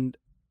before. And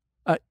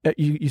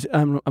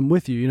I'm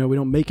with you. You know, we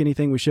don't make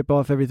anything. We ship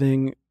off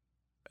everything.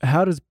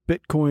 How does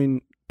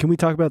Bitcoin? Can we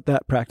talk about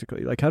that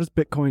practically? Like, how does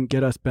Bitcoin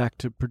get us back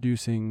to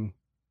producing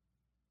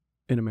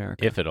in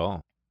America, if at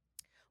all?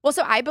 Well,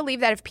 so I believe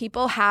that if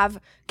people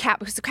have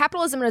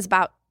capitalism is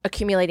about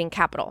accumulating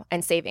capital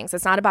and savings.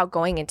 It's not about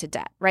going into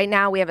debt. Right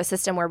now, we have a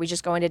system where we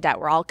just go into debt.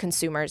 We're all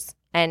consumers,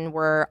 and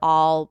we're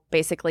all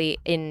basically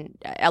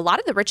a lot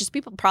of the richest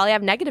people probably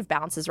have negative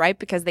balances, right?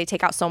 Because they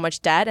take out so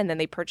much debt and then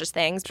they purchase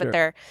things, Sure.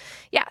 but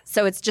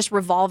so it's just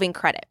revolving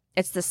credit.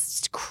 It's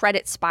this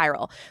credit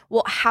spiral.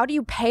 Well, how do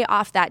you pay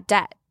off that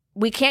debt?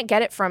 We can't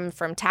get it from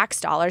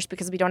tax dollars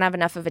because we don't have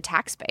enough of a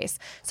tax base.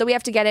 So we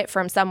have to get it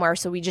from somewhere,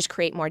 so we just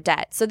create more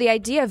debt. So the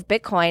idea of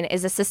Bitcoin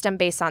is a system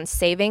based on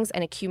savings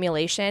and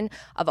accumulation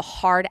of a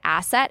hard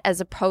asset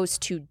as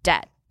opposed to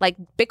debt. Like,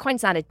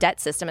 Bitcoin's not a debt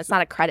system. It's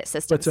not a credit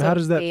system. But so how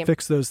does that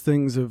fix those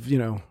things of,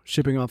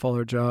 shipping off all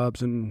our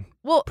jobs and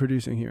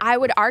producing here? I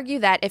would argue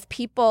that if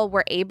people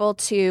were able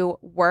to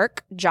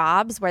work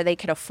jobs where they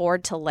could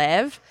afford to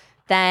live,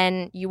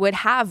 then you would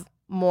have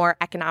more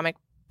economic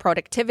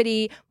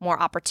productivity,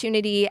 more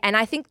opportunity. And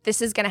I think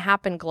this is going to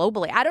happen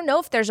globally. I don't know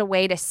if there's a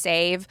way to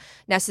save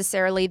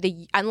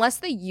necessarily unless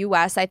the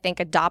US, I think,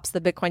 adopts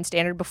the Bitcoin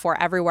standard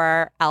before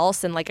everywhere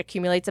else and like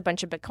accumulates a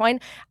bunch of Bitcoin.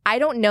 I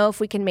don't know if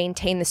we can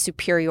maintain the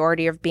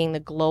superiority of being the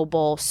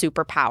global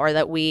superpower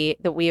that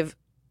we have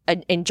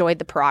enjoyed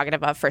the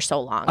prerogative of for so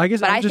long.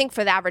 I think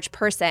for the average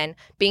person,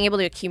 being able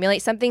to accumulate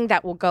something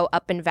that will go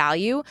up in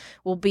value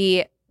will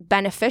be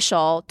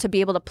beneficial to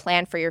be able to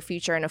plan for your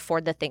future and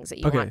afford the things that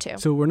you want to.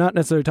 So we're not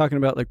necessarily talking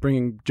about like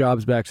bringing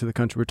jobs back to the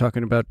country. We're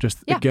talking about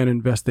just again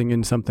investing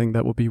in something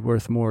that will be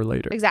worth more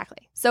later.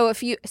 Exactly. So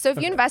if you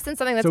invest in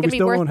something that's going to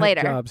be worth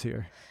later. Jobs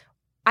here.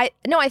 I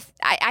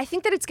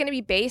think that it's going to be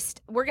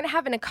based. We're going to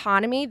have an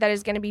economy that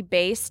is going to be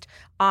based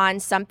on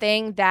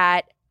something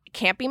that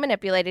can't be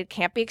manipulated,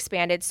 can't be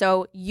expanded.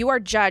 So you are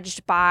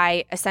judged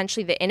by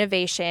essentially the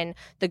innovation,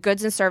 the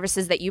goods and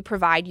services that you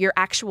provide, your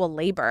actual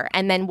labor,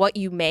 and then what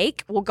you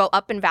make will go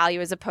up in value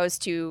as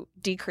opposed to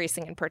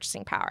decreasing in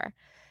purchasing power.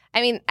 I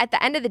mean, at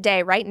the end of the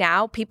day, right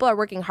now, people are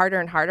working harder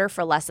and harder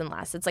for less and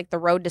less. It's like the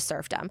road to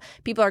serfdom.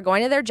 People are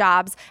going to their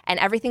jobs and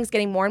everything's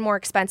getting more and more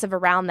expensive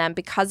around them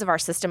because of our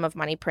system of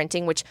money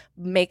printing, which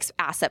makes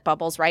asset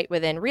bubbles, right?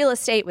 Within real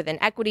estate,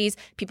 within equities.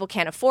 People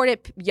can't afford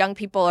it. Young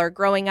people are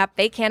growing up.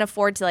 They can't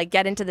afford to like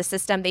get into the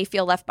system. They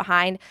feel left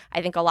behind.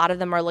 I think a lot of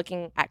them are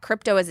looking at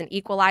crypto as an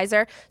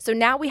equalizer. So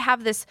now we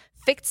have this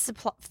fixed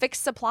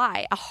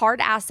supply, a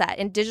hard asset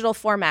in digital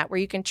format where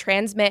you can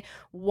transmit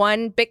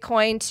one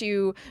Bitcoin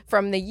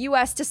from the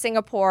US to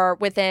Singapore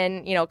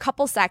within, a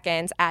couple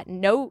seconds at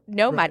no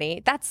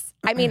money. That's,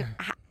 I mean,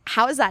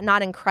 how is that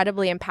not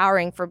incredibly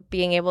empowering for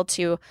being able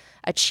to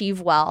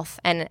achieve wealth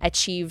and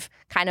achieve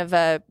kind of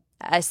a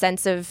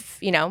sense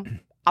of,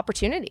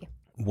 opportunity?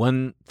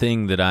 One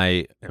thing that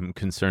I am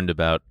concerned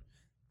about,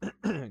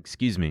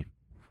 excuse me,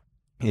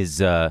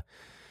 is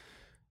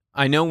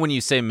I know when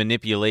you say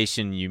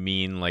manipulation, you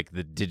mean like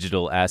the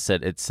digital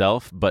asset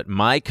itself, but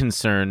my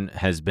concern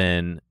has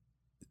been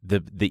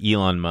the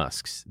Elon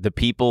Musks, the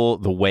people,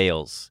 the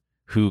whales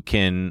who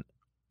can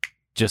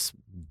just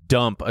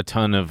dump a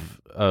ton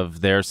of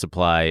their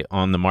supply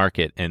on the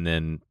market and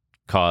then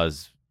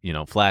cause,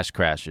 flash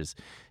crashes.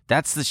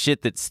 That's the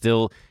shit that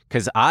still,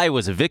 because I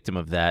was a victim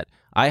of that.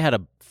 I had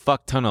a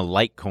fuck ton of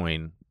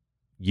Litecoin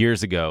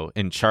years ago,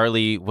 and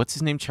Charlie, what's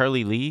his name?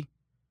 Charlie Lee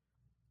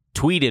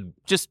tweeted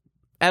just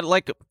at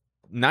like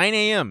 9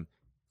 a.m.,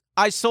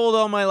 I sold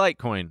all my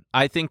Litecoin.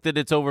 I think that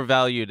it's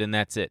overvalued and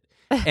that's it.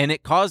 And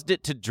it caused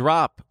it to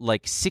drop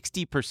like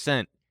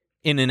 60%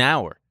 in an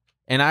hour.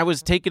 And I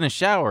was taking a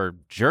shower,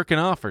 jerking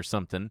off or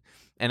something.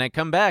 And I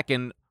come back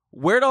and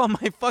where'd all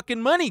my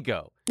fucking money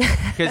go?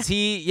 Because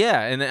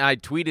and I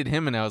tweeted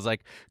him and I was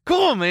like,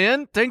 cool,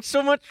 man. Thanks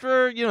so much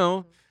for,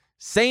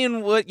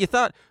 saying what you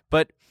thought.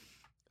 But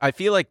I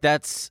feel like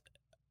that's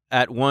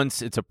at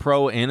once, it's a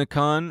pro and a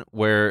con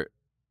where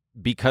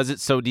because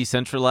it's so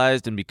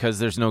decentralized and because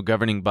there's no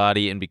governing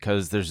body and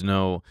because there's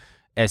no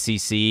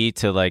SEC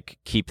to like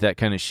keep that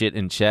kind of shit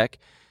in check,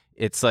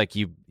 it's like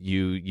you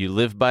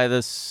live by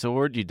the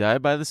sword, you die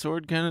by the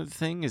sword kind of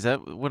thing. Is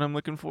that what I'm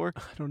looking for?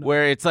 I don't know.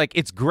 Where it's like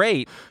it's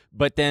great,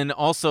 but then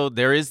also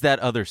there is that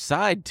other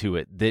side to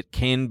it that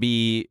can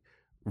be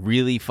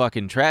really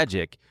fucking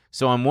tragic.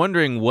 So I'm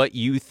wondering what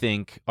you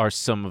think are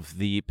some of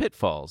the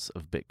pitfalls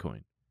of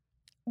Bitcoin.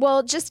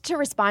 Well, just to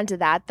respond to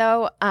that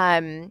though,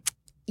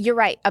 you're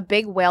right. A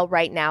big whale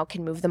right now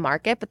can move the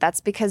market, but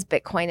that's because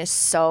Bitcoin is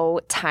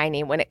so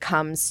tiny when it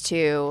comes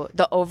to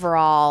the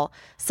overall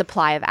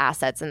supply of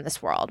assets in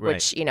this world, right.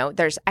 Which,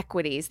 there's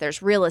equities,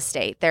 there's real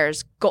estate,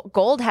 there's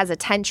gold has a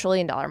 $10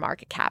 trillion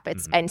market cap.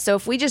 And so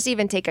if we just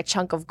even take a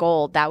chunk of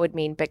gold, that would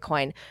mean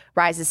Bitcoin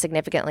rises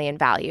significantly in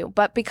value.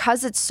 But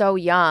because it's so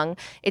young,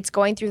 it's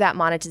going through that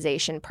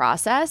monetization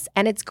process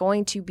and it's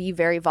going to be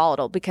very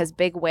volatile because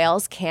big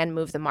whales can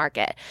move the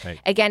market. Right.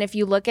 Again, if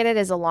you look at it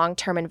as a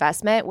long-term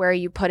investment where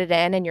you put it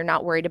in and you're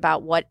not worried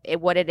about what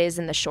it is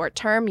in the short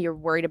term, you're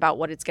worried about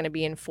what it's going to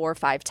be in 4,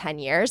 5, 10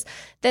 years,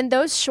 then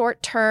those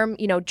short-term,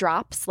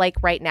 drops like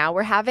right now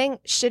we're having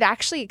should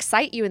actually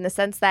excite you in the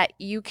sense that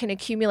you can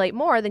accumulate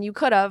more than you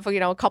could have,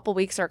 a couple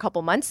weeks or a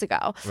couple months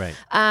ago.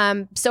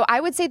 Right. So I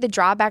would say the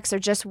drawbacks are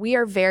just we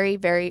are very,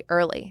 very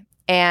early.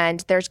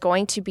 And there's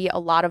going to be a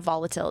lot of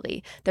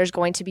volatility. There's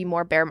going to be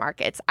more bear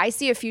markets. I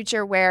see a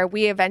future where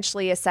we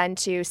eventually ascend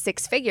to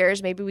 6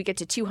 figures. Maybe we get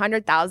to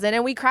 200,000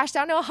 and we crash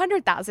down to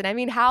 100,000. I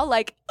mean, how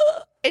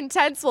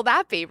intense will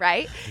that be,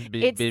 right?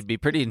 It'd be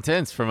pretty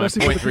intense from a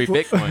 0.3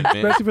 Bitcoin, man.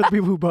 Especially for the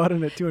people who bought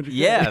in at 200.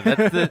 Yeah,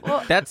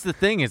 that's the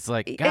thing. It's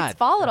like, God. It's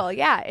volatile.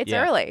 Yeah, it's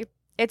early.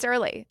 It's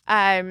early.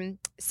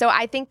 So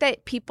I think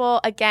that people,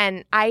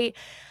 again,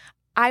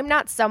 I'm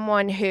not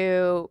someone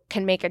who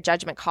can make a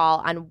judgment call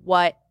on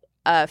what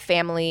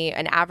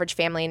an average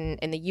family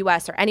in the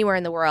US or anywhere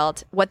in the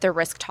world, what their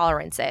risk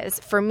tolerance is.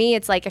 For me,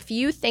 it's like if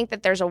you think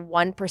that there's a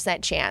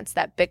 1% chance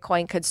that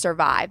Bitcoin could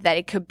survive, that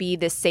it could be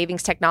this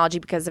savings technology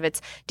because of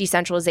its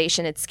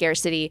decentralization, its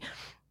scarcity,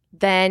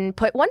 then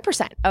put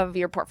 1% of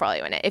your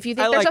portfolio in it. If you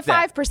think there's a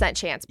 5%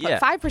 chance, put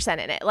 5%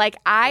 in it. Like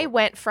I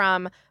went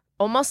from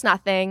almost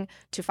nothing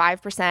to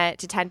 5%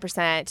 to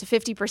 10% to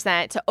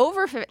 50% to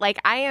over 50. Like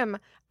I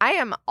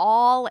am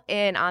all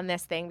in on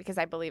this thing because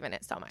I believe in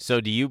it so much. So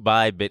do you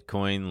buy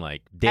Bitcoin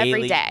like daily?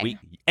 Every day.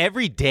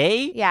 Every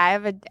day? Yeah, I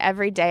have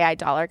every day I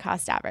dollar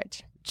cost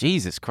average.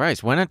 Jesus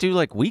Christ. Why not do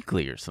like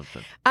weekly or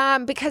something?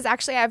 Because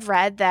actually I've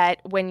read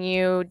that when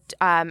you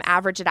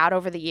average it out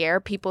over the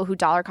year, people who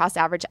dollar cost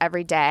average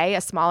every day,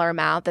 a smaller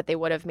amount that they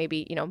would have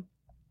maybe,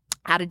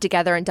 added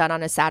together and done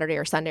on a Saturday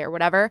or Sunday or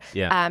whatever,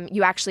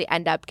 you actually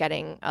end up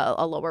getting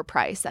a lower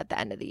price at the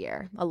end of the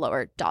year, a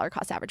lower dollar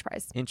cost average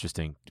price.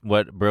 Interesting.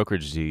 What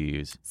brokerage do you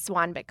use?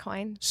 Swan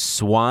Bitcoin.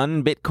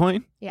 Swan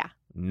Bitcoin? Yeah.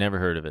 Never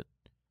heard of it.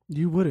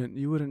 You wouldn't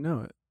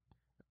know it.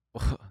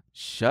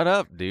 Shut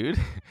up, dude.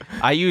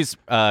 I use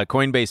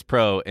Coinbase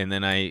Pro, and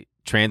then I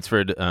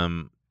transferred it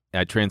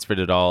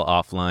all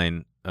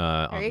offline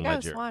There you go,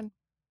 Ledger. Swan.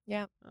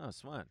 Yeah. Oh,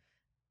 Swan.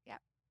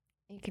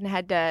 You can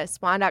head to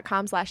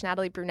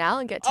swan.com/Natalie Brunell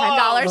and get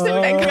 $10 in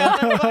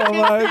Bitcoin. Oh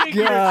my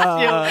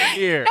God.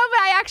 Here. No, but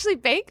I actually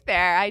bank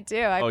there. I do.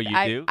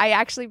 You do? I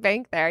actually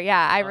bank there.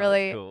 Yeah, I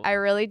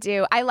really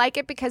do. I like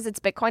it because it's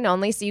Bitcoin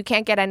only, so you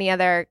can't get any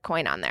other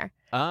coin on there.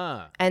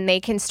 And they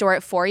can store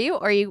it for you,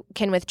 or you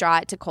can withdraw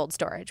it to cold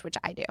storage, which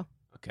I do.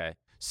 Okay.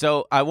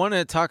 So I want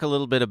to talk a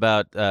little bit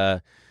about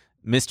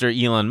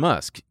Mr. Elon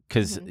Musk,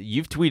 because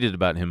you've tweeted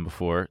about him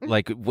before.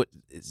 Like, what?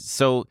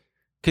 So,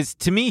 because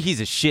to me,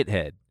 he's a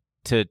shithead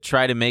to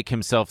try to make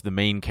himself the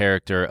main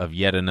character of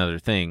yet another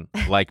thing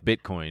like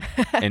Bitcoin.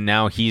 And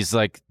now he's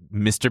like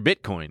Mr.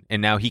 Bitcoin.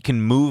 And now he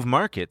can move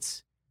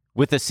markets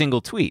with a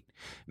single tweet.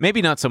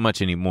 Maybe not so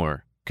much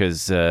anymore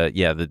because,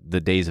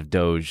 the days of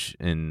Doge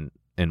and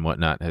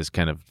whatnot has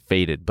kind of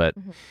faded. But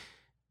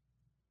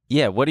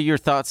yeah, what are your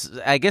thoughts?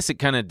 I guess it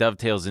kind of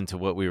dovetails into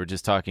what we were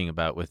just talking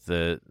about with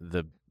the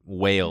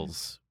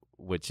whales,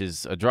 which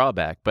is a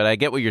drawback. But I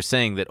get what you're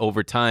saying, that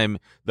over time,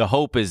 the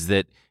hope is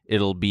that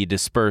it'll be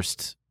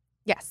dispersed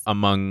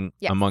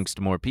amongst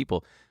more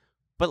people.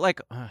 But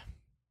like,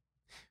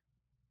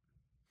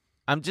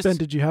 I'm just... Ben,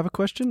 did you have a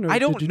question? Or I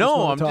don't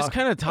know. I'm just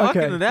kind of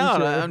talking it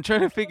out. I'm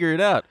trying to figure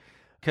it out.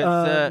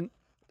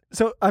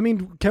 So, I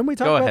mean, can we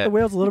talk about the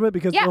whales a little bit?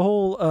 Because the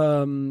whole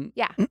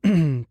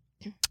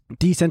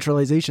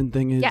decentralization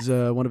thing is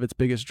one of its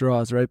biggest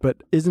draws, right?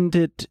 But isn't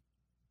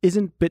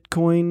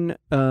Bitcoin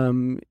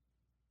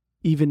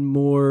even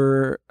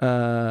more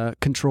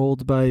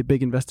controlled by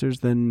big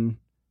investors than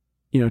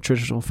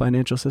traditional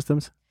financial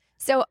systems?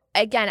 So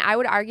again, I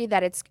would argue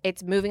that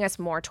it's moving us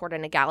more toward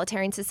an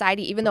egalitarian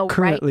society, even though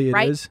currently it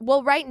is.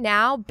 Well, right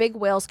now, big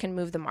whales can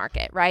move the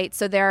market, right?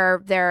 So there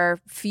are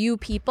few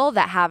people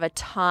that have a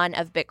ton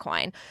of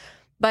Bitcoin.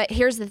 But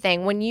here's the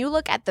thing: when you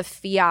look at the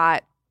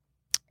fiat,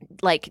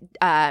 like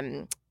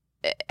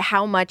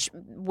how much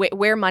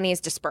where money is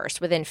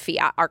dispersed within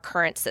fiat, our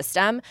current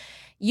system,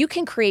 you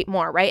can create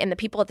more, right? And the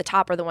people at the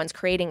top are the ones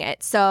creating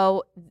it.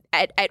 So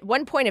at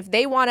one point, if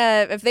they want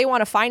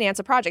to finance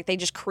a project, they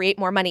just create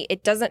more money.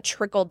 It doesn't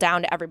trickle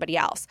down to everybody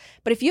else.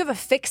 But if you have a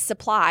fixed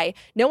supply,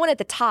 no one at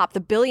the top,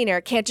 the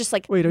billionaire, can't just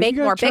make more Bitcoin, right? Wait, are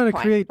you guys trying to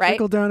create right?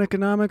 trickle down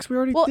economics? We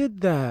already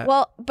did that.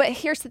 Well, but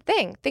here's the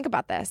thing. Think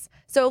about this.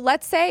 So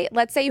let's say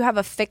you have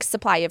a fixed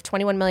supply. You have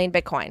 21 million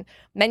Bitcoin.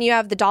 Then you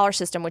have the dollar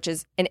system, which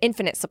is an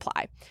infinite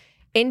supply.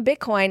 In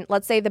Bitcoin,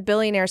 let's say the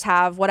billionaires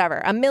have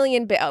whatever,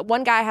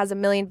 one guy has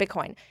 1 million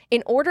Bitcoin.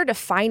 In order to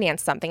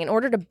finance something, in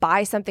order to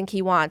buy something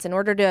he wants, in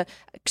order to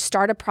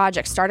start a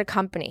project, start a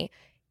company,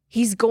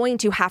 he's going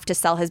to have to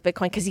sell his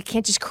Bitcoin because he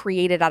can't just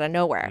create it out of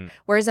nowhere.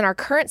 Whereas in our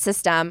current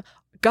system,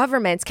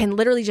 governments can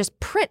literally just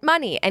print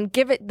money and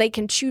give it, they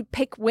can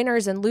pick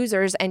winners and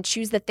losers and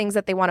choose the things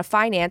that they want to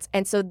finance.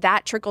 And so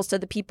that trickles to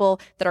the people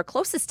that are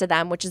closest to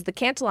them, which is the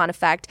Cantillon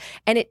effect.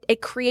 And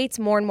it creates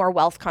more and more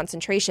wealth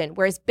concentration.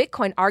 Whereas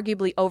Bitcoin,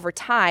 arguably over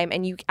time,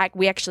 and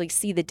we actually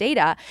see the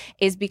data,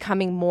 is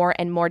becoming more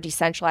and more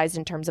decentralized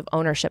in terms of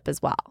ownership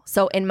as well.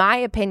 So in my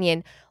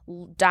opinion,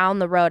 down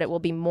the road, it will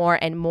be more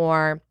and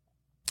more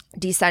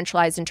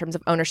decentralized in terms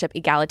of ownership,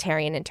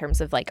 egalitarian in terms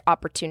of like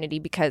opportunity,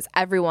 because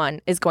everyone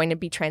is going to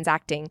be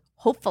transacting,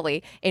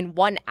 hopefully, in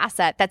one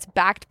asset that's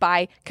backed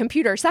by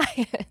computer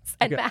science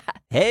and math.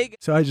 Hey,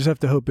 so I just have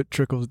to hope it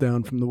trickles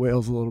down from the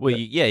whales a little bit.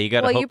 You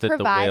got to hope that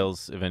the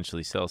whales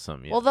eventually sell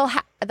some. Yeah. Well,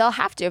 they'll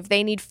have to if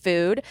they need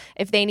food,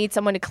 if they need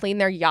someone to clean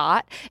their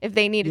yacht, if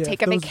they need to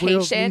take a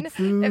vacation,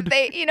 if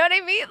they, you know what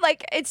I mean?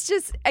 Like, it's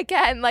just,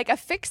 again, like a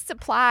fixed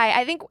supply.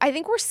 I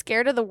think we're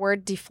scared of the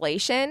word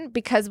deflation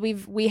because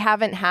we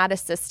haven't had a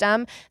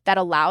system that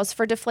allows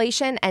for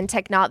deflation and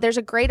technology. There's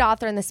a great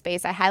author in the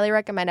space. I highly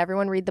recommend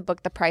everyone read the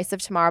book The Price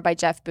of Tomorrow by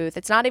Jeff Booth.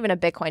 It's not even a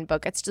Bitcoin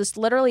book. It's just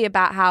literally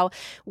about how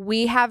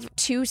we have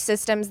two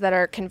systems that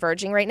are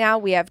converging right now.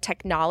 We have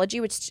technology,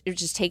 which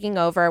is taking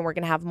over, and we're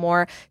going to have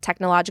more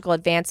technological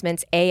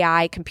advancements,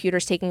 AI,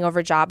 computers taking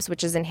over jobs,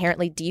 which is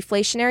inherently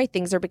deflationary.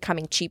 Things are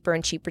becoming cheaper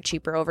and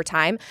cheaper over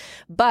time.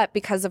 But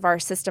because of our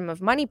system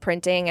of money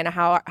printing and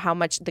how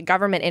much the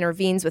government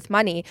intervenes with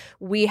money,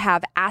 we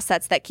have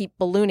assets that keep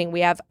ballooning.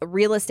 We have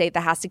real estate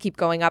that has to keep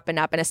going up and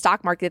up, and a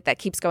stock market that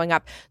keeps going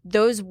up.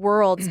 Those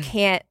worlds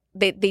can't,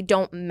 they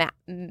don't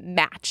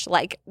match.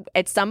 Like,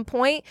 at some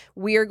point,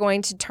 we are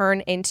going to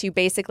turn into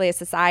basically a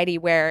society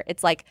where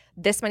it's like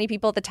this many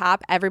people at the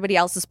top, everybody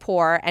else is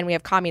poor, and we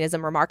have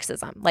communism or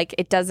Marxism. Like,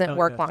 it doesn't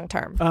work long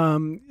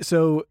term.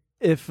 So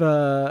if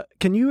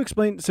can you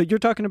explain? So you're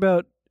talking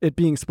about it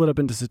being split up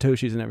into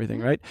Satoshis and everything,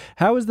 right?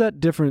 How is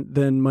that different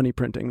than money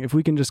printing? If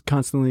we can just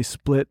constantly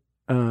split.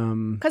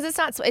 Because it's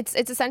not. It's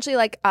essentially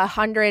like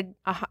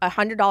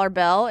 $100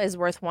 bill is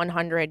worth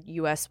 100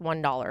 US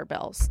 $1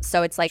 bills.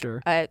 So it's like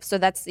so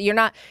that's you're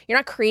not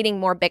creating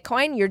more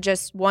Bitcoin. You're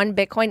just one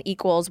Bitcoin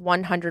equals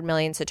 100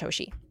 million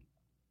Satoshi.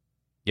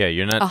 Yeah,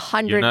 you're not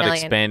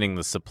expanding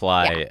the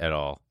supply at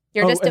all.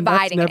 You're just and that's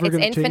dividing it. never It's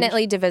gonna change?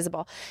 infinitely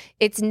divisible.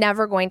 It's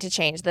never going to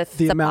change. The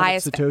The amount supply of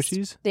is fixed.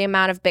 Satoshis? The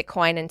amount of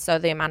Bitcoin, and so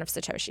the amount of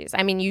Satoshis.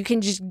 I mean, you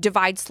can just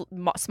divide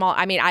small.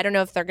 I mean, I don't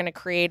know if they're going to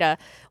create a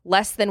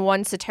less than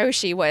one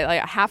Satoshi.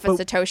 Like half a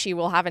Satoshi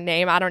will have a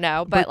name. I don't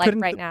know. But like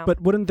right now.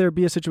 But wouldn't there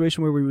be a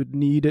situation where we would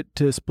need it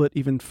to split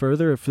even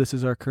further if this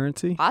is our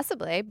currency?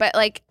 Possibly. But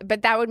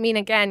that would mean,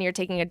 again, you're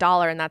taking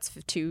 $1 and that's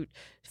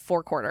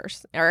 4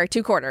 quarters or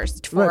 2 quarters.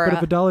 Right,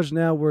 but if $1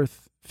 now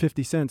worth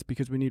 50 cents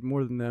because we need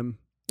more than them.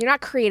 You're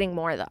not creating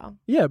more, though.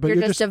 Yeah, but you're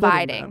just splitting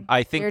dividing. them.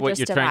 I think what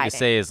you're trying to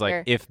say is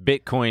like if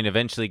Bitcoin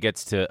eventually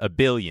gets to $1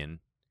 billion,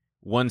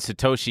 one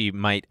Satoshi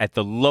might, at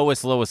the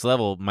lowest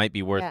level, might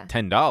be worth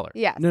 $10.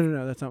 Yeah.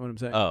 No, that's not what I'm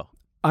saying. Oh.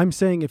 I'm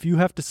saying if you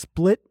have to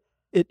split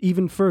it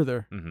even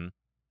further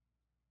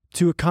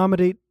to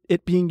accommodate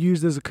it being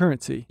used as a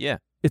currency,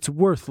 it's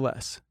worth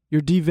less.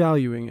 You're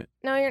devaluing it.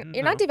 No,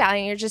 you're not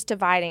devaluing. You're just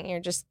dividing.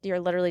 You're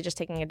literally just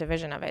taking a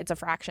division of it. It's a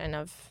fraction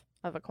of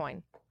a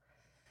coin.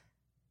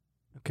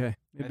 Okay.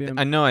 Maybe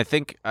I know. I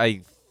think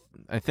I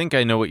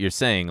know what you're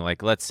saying.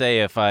 Like, let's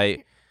say if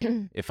I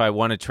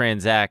want to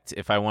transact,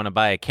 if I want to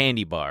buy a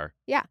candy bar,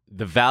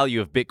 the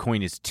value of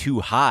Bitcoin is too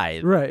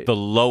high. Right. The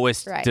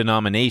lowest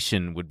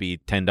denomination would be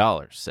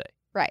 $10. Say.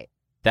 Right.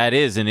 That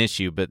is an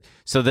issue, but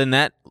so then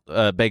that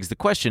begs the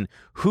question: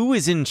 who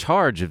is in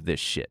charge of this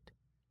shit?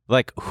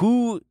 Like,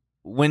 who?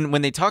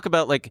 When they talk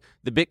about like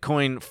the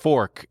Bitcoin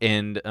fork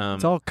and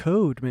it's all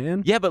code,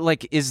 man. Yeah, but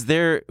like,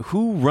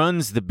 who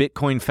runs the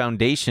Bitcoin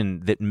Foundation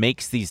that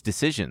makes these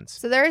decisions?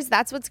 So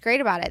that's what's great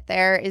about it.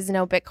 There is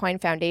no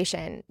Bitcoin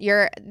Foundation.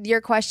 Your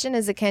question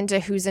is akin to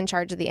who's in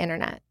charge of the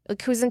internet.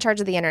 Like, who's in charge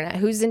of the internet?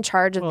 Who's in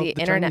charge of the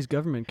internet? Chinese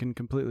government can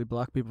completely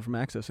block people from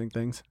accessing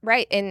things.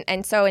 Right,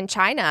 and so in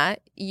China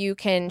you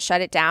can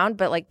shut it down,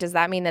 but like, does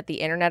that mean that the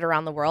internet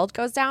around the world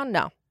goes down?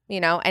 No,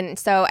 and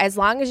so as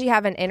long as you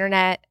have an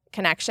internet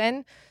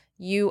connection,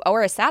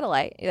 or a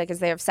satellite, because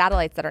they have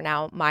satellites that are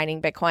now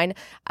mining Bitcoin.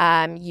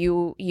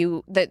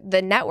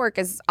 The network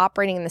is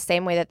operating in the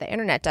same way that the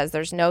internet does.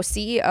 There's no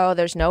CEO,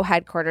 there's no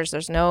headquarters,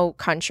 there's no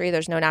country,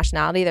 there's no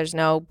nationality, there's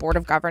no board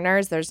of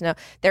governors, there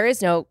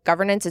is no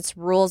governance. It's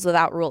rules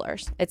without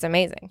rulers. It's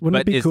amazing. Wouldn't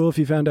it be cool if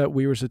you found out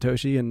we were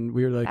Satoshi and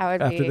we were like,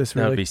 after this,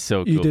 we're like, be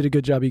so cool. You did a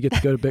good job. You get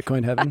to go to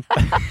Bitcoin heaven.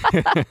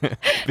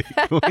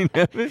 Bitcoin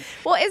heaven.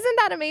 Well, isn't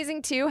that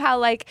amazing too? How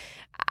like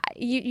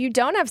you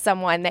don't have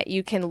someone that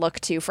you can look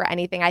to for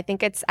anything. I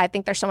think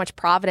there's so much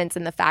providence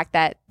in the fact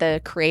that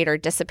the creator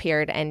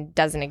disappeared and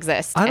doesn't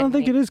exist. I don't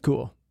think it is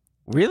cool.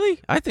 Really?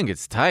 I think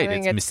it's tight.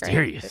 It's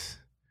mysterious.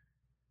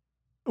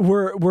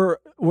 We're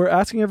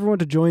asking everyone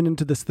to join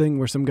into this thing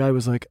where some guy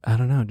was like, I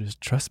don't know,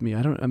 just trust me.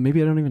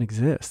 Maybe I don't even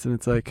exist. And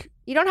it's like,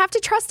 you don't have to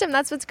trust him.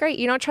 That's what's great.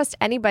 You don't trust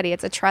anybody.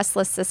 It's a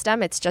trustless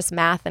system. It's just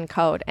math and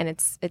code, and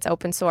it's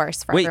open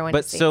source for everyone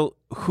to see. So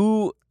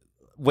who?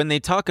 When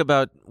they talk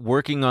about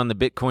working on the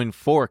Bitcoin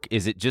fork,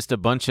 is it just a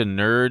bunch of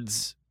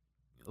nerds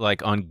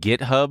like on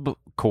GitHub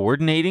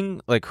coordinating?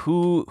 Like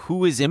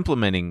who is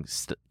implementing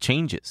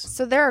changes?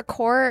 So there are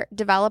core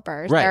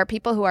developers. Right. There are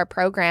people who are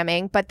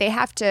programming, but they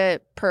have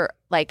to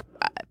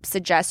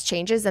suggest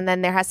changes, and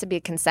then there has to be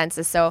a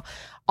consensus. So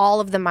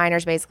all of the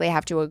miners basically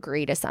have to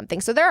agree to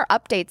something. So there are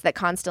updates that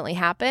constantly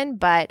happen,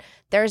 but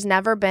there's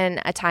never been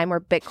a time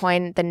where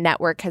Bitcoin, the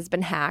network, has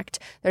been hacked.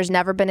 There's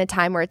never been a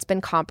time where it's been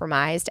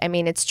compromised. I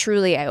mean, it's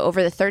truly,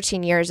 over the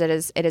 13 years, it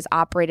has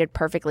operated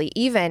perfectly,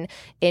 even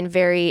in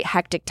very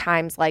hectic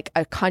times like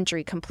a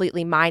country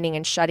completely mining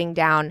and shutting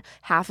down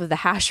half of the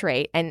hash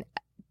rate. And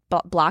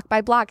block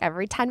by block,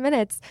 every 10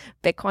 minutes,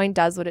 Bitcoin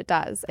does what it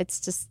does. It's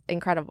just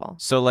incredible.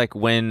 So like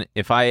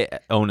if I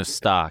own a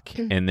stock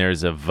and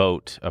there's a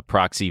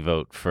proxy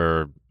vote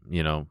for,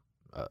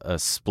 a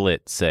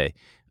split, say,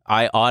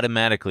 I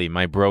automatically,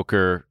 my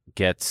broker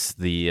gets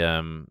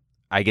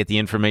I get the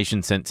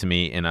information sent to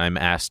me and I'm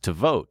asked to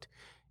vote.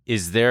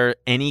 Is there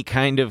any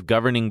kind of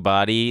governing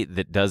body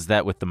that does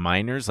that with the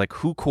miners? Like,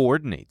 who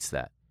coordinates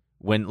that?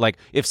 When, like,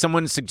 if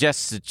someone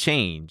suggests a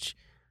change,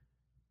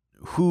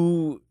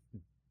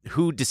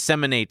 who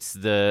disseminates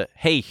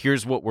hey,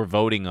 here's what we're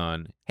voting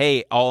on.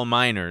 Hey, all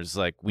miners,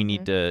 like, we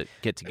need to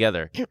get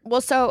together.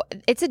 Well, so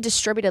it's a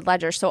distributed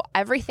ledger. So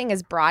everything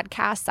is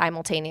broadcast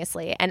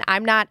simultaneously. And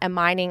I'm not a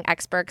mining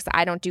expert because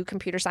I don't do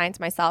computer science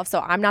myself.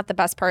 So I'm not the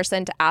best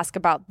person to ask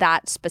about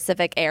that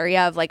specific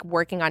area of like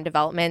working on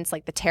developments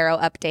like the Taro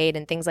update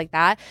and things like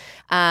that.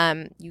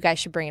 You guys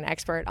should bring an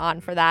expert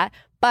on for that.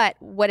 But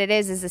what it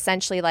is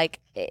essentially like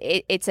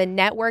it's a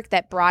network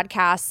that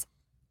broadcasts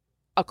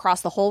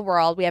across the whole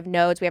world. We have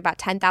nodes. We have about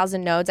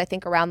 10,000 nodes, I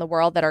think, around the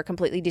world that are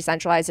completely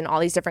decentralized in all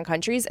these different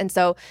countries. And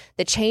so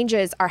the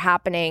changes are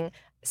happening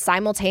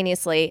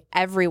simultaneously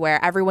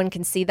everywhere. Everyone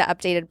can see the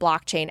updated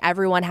blockchain.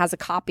 Everyone has a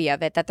copy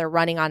of it that they're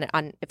running on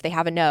if they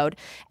have a node.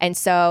 And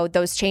so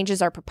those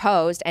changes are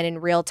proposed, and in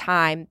real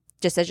time,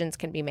 decisions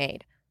can be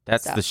made.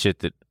 That's the shit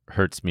that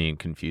hurts me and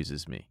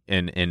confuses me,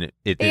 and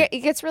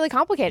it gets really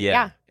complicated.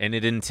 Yeah. And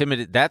it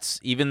intimidates. That's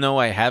even though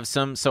I have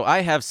some. So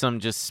I have some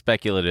just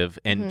speculative,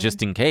 and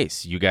just in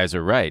case you guys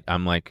are right,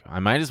 I'm like, I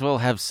might as well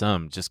have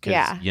some just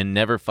because you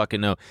never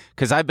fucking know.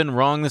 Because I've been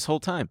wrong this whole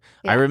time.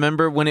 I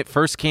remember when it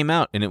first came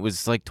out, and it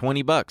was like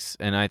 $20,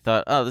 and I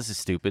thought, oh, this is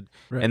stupid.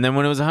 Right. And then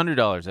when it was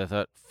 $100, I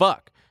thought,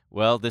 fuck.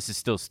 Well, this is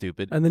still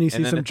stupid. And then you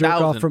see some jerk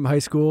off from high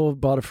school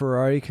bought a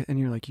Ferrari, and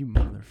you're like, you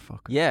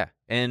motherfucker. Yeah,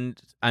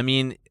 and I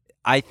mean,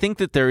 I think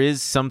that there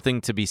is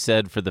something to be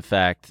said for the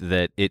fact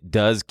that it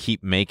does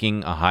keep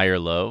making a higher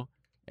low,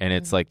 and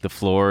it's like the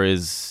floor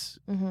is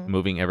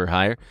moving ever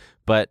higher.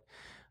 But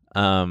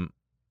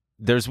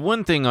there's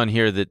one thing on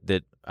here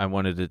that I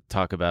wanted to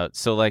talk about.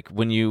 So, like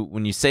when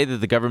you say that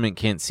the government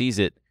can't seize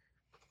it,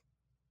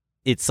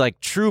 it's like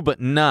true but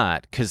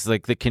not, because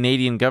like the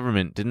Canadian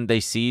government, didn't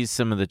they seize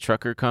some of the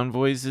trucker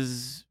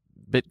convoys'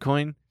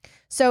 Bitcoin?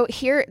 So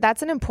here,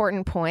 that's an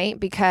important point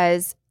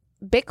because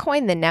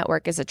Bitcoin, the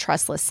network, is a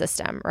trustless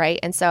system, right?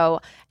 And so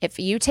if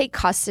you take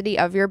custody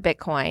of your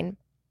Bitcoin,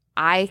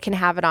 I can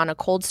have it on a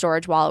cold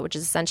storage wallet, which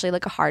is essentially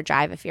like a hard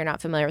drive if you're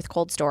not familiar with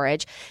cold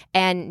storage,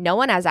 and no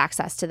one has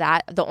access to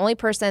that. The only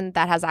person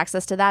that has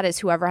access to that is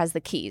whoever has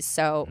the keys.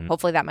 So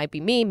hopefully that might be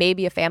me,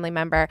 maybe a family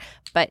member,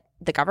 but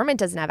the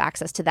government doesn't have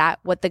access to that.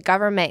 What the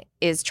government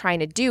is trying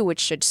to do, which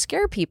should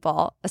scare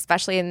people,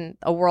 especially in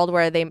a world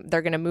where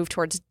they're going to move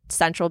towards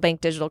central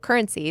bank digital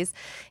currencies,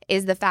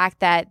 is the fact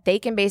that they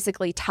can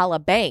basically tell a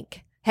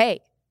bank,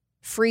 hey,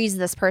 freeze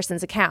this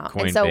person's account.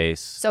 Coinbase. And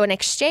so an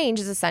exchange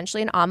is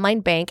essentially an online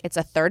bank. It's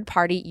a third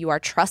party. You are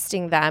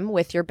trusting them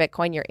with your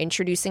Bitcoin. You're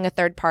introducing a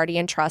third party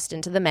and trust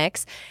into the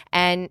mix.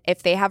 And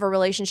if they have a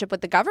relationship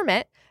with the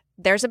government,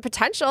 there's a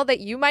potential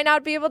that you might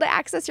not be able to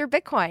access your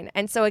Bitcoin.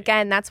 And so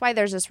again, that's why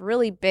there's this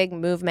really big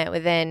movement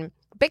within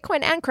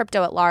Bitcoin and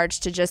crypto at large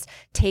to just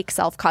take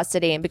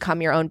self-custody and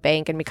become your own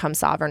bank and become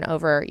sovereign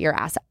over your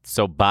assets.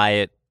 So buy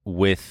it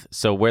with,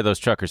 so where those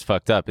truckers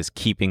fucked up is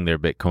keeping their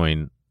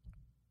Bitcoin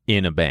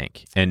in a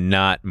bank and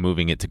not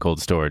moving it to cold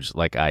storage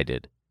like I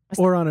did.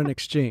 Or on an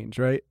exchange,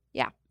 right?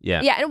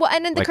 Yeah.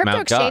 And then the like crypto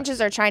Mount exchanges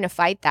Gox. are trying to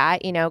fight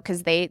that,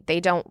 because they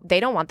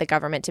don't want the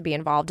government to be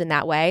involved in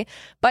that way.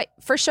 But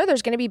for sure,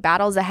 there's going to be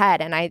battles ahead,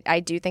 and I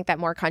do think that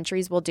more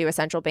countries will do a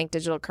central bank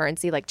digital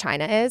currency like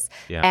China is.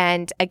 Yeah.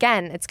 And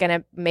again, it's going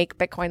to make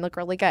Bitcoin look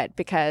really good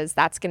because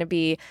that's going to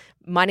be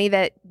money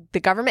that the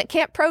government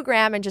can't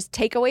program and just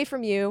take away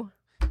from you.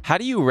 How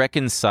do you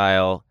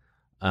reconcile,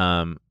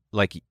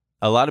 like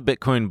a lot of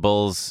Bitcoin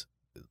bulls?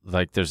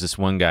 Like there's this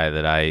one guy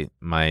that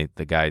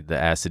the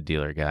acid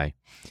dealer guy.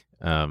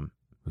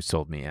 Who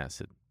sold me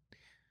acid.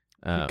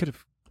 You could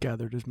have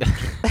gathered as much.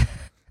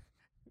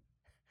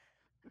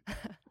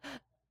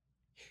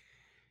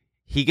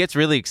 He gets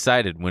really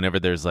excited whenever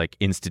there's like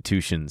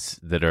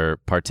institutions that are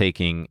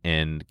partaking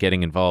and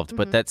getting involved,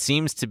 but that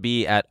seems to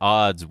be at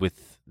odds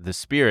with the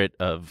spirit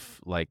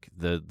of like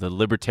the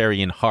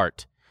libertarian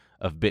heart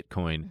of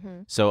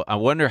Bitcoin. So I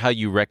wonder how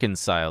you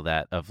reconcile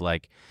that of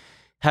like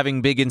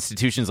having big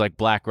institutions like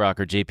BlackRock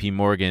or JP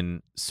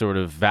Morgan sort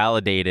of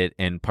validate it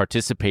and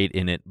participate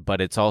in it, but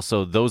it's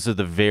also those are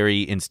the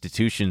very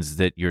institutions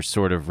that you're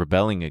sort of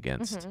rebelling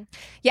against.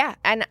 Yeah,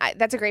 and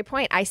that's a great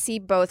point. I see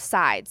both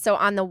sides. So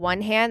on the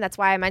one hand, that's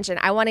why I mentioned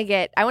I want to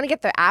get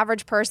the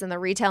average person, the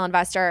retail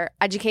investor,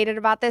 educated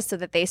about this so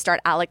that they start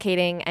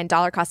allocating and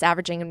dollar cost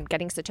averaging and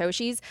getting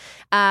satoshis.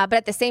 But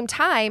at the same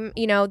time,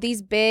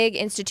 these big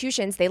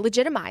institutions, they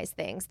legitimize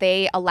things.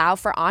 They allow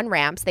for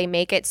on-ramps. They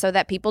make it so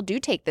that people do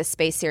take this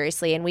space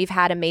seriously. And we've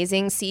had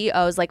amazing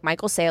CEOs like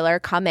Michael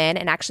Saylor come in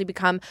and actually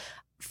become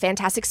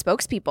fantastic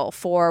spokespeople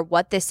for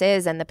what this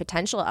is and the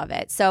potential of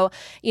it. So,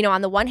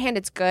 on the one hand,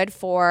 it's good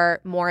for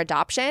more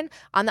adoption.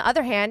 On the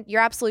other hand,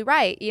 you're absolutely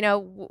right.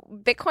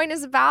 Bitcoin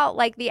is about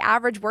like the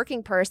average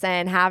working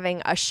person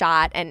having a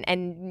shot and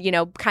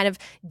kind of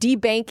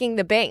debanking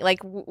the bank. Like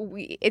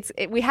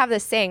we have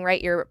this saying,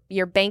 right?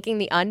 You're banking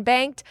the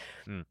unbanked,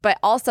 but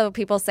also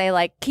people say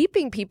like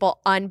keeping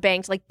people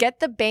unbanked, like get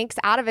the banks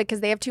out of it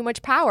because they have too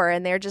much power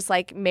and they're just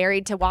like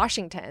married to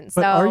Washington.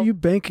 But are you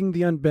banking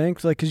the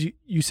unbanked? Like, because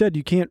you said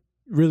you can't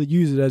really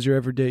use it as your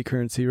everyday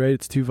currency, right?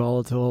 It's too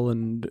volatile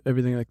and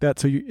everything like that.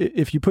 So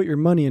if you put your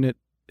money in it,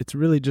 it's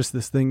really just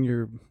this thing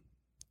you're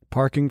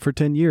parking for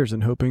 10 years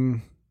and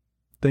hoping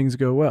things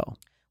go well.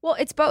 Well,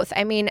 it's both.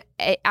 I mean,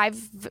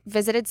 I've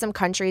visited some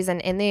countries,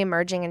 and in the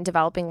emerging and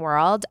developing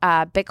world,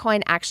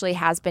 Bitcoin actually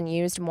has been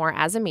used more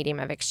as a medium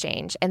of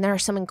exchange. And there are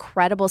some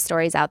incredible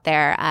stories out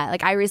there.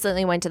 Like I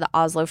recently went to the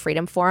Oslo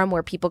Freedom Forum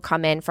where people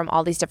come in from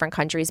all these different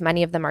countries.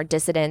 Many of them are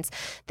dissidents.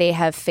 They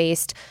have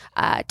faced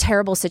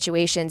terrible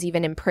situations,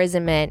 even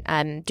imprisonment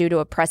due to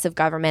oppressive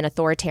government,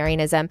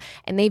 authoritarianism.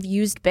 And they've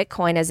used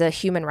Bitcoin as a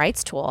human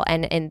rights tool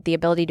and the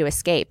ability to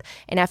escape.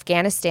 In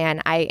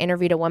Afghanistan, I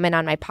interviewed a woman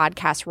on my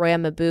podcast, Roya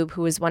Mahbub,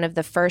 who was one of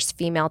the first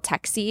female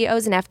tech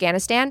CEOs in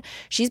Afghanistan.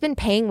 She's been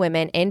paying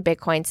women in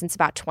Bitcoin since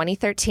about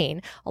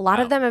 2013. A lot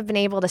of them have been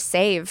able to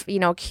save,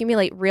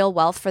 accumulate real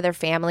wealth for their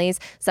families.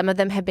 Some of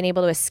them have been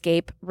able to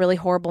escape really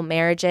horrible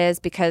marriages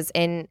because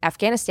in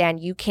Afghanistan,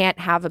 you can't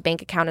have a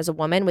bank account as a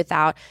woman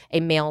without a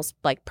male's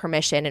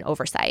permission and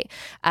oversight.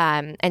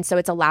 And so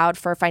it's allowed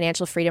for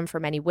financial freedom for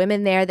many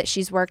women there that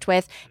she's worked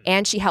with.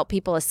 And she helped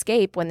people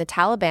escape when the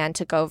Taliban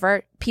took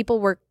over. People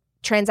were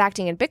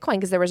transacting in Bitcoin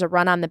because there was a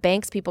run on the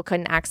banks. People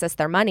couldn't access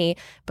their money,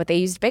 but they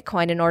used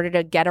Bitcoin in order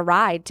to get a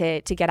ride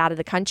to get out of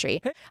the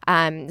country.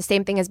 The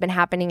same thing has been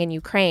happening in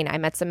Ukraine. I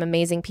met some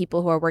amazing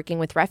people who are working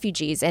with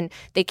refugees, and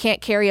they can't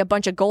carry a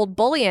bunch of gold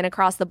bullion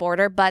across the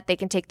border, but they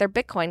can take their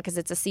Bitcoin because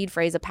it's a seed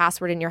phrase, a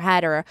password in your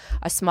head, or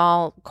a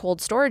small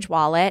cold storage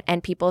wallet.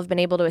 And people have been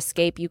able to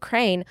escape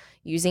Ukraine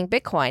using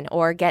Bitcoin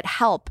or get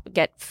help,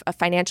 get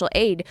financial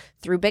aid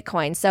through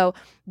Bitcoin. So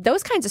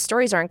those kinds of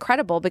stories are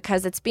incredible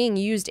because it's being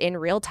used in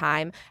real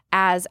time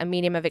as a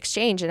medium of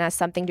exchange and as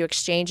something to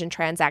exchange and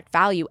transact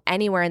value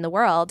anywhere in the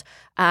world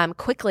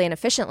quickly and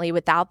efficiently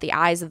without the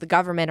eyes of the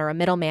government or a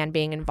middleman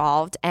being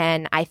involved.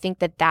 And I think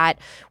that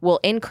will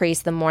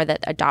increase the more that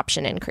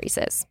adoption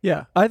increases.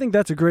 Yeah, I think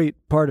that's a great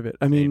part of it.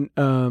 I mean,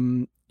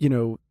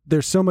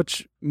 there's so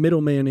much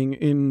middlemaning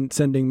in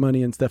sending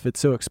money and stuff. It's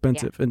so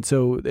expensive. Yeah. And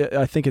so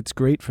I think it's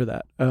great for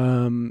that.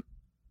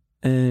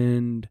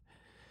 And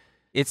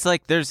it's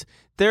like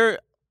there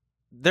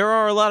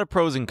are a lot of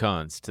pros and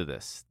cons to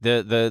this.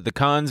 The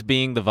cons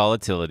being the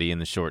volatility in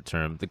the short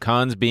term. The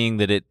cons being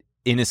that it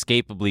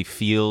inescapably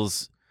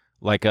feels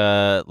like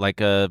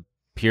a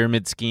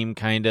pyramid scheme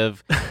kind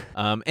of.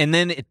 And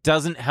then it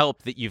doesn't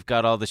help that you've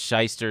got all the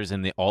shysters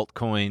and the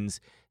altcoins,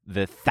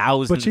 the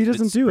thousands. But she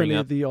doesn't do any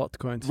of the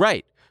altcoins.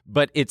 Right.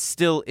 But it's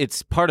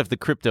part of the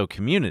crypto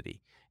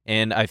community.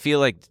 And I feel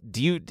like,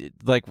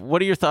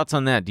 what are your thoughts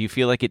on that? Do you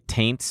feel like it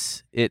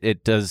taints,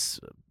 it does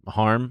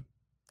harm?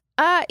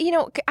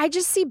 I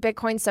just see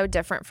Bitcoin so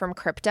different from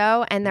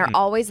crypto, and they're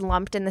always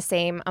lumped in the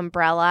same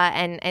umbrella.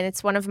 And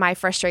it's one of my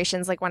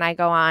frustrations. Like when I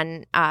go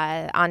on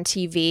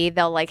TV,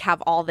 they'll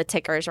have all the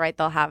tickers, right?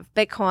 They'll have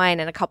Bitcoin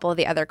and a couple of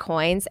the other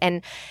coins,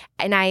 and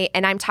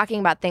I'm talking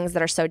about things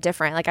that are so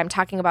different. Like I'm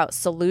talking about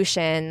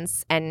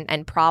solutions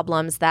and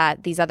problems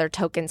that these other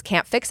tokens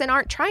can't fix and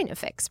aren't trying to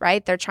fix,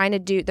 right? They're trying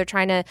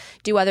to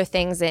do other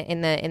things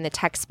in the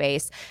tech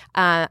space.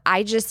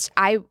 I just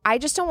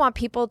don't want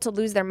people to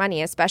lose their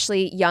money,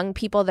 especially young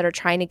people that are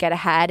trying to get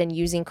ahead and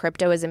using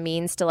crypto as a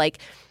means to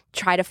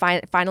try to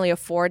finally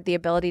afford the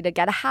ability to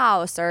get a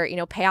house or,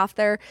 pay off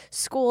their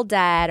school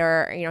debt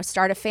or,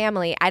 start a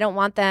family. I don't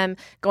want them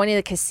going to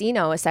the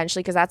casino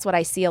essentially, because that's what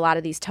I see a lot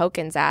of these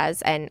tokens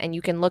as. And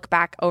you can look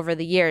back over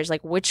the years,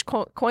 which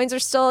coins are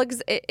still in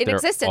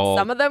existence.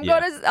 Some of them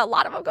a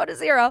lot of them go to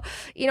zero.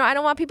 I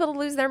don't want people to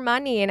lose their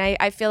money. And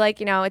I feel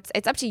like,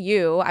 it's up to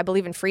you. I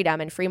believe in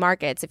freedom and free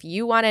markets. If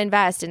you want to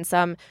invest in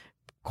some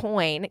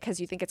coin because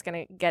you think it's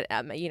going to get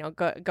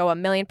go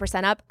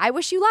 1,000,000% up, I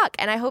wish you luck,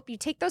 and I hope you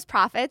take those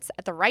profits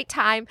at the right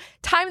time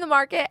the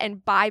market,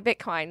 and buy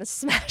Bitcoin,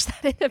 smash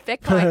that into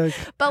Bitcoin.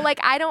 But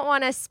I don't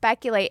want to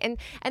speculate, and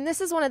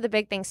this is one of the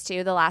big things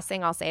too. The last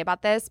thing I'll say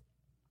about this,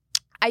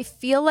 I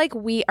feel like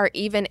we are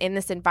even in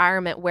this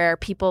environment where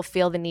people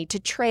feel the need to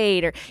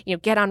trade or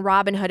get on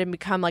Robinhood and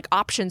become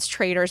options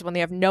traders when they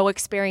have no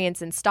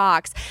experience in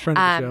stocks.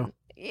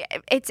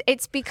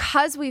 It's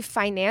because we've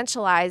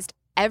financialized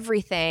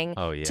everything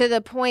to the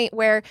point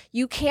where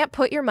you can't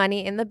put your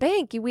money in the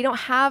bank. We don't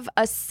have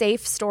a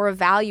safe store of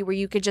value where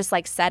you could just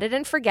set it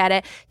and forget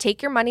it,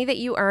 take your money that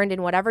you earned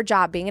in whatever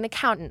job, being an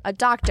accountant, a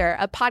doctor,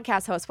 a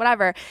podcast host,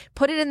 whatever,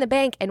 put it in the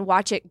bank and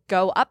watch it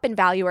go up in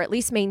value or at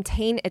least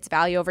maintain its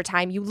value over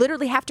time. You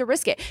literally have to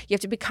risk it. You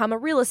have to become a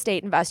real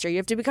estate investor. You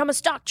have to become a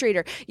stock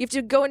trader. You have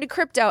to go into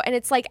crypto. And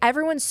it's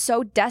everyone's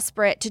so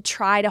desperate to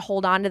try to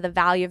hold on to the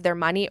value of their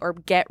money or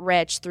get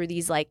rich through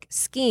these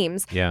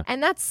schemes. Yeah.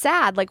 And that's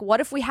sad.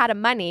 What if we had a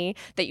money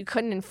that you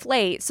couldn't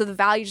inflate, so the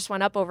value just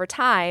went up over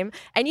time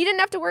and you didn't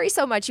have to worry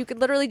so much? You could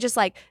literally just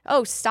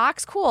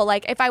stocks, cool.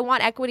 If I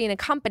want equity in a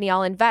company,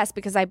 I'll invest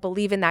because I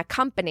believe in that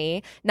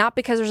company, not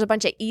because there's a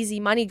bunch of easy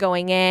money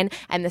going in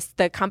and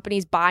the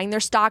company's buying their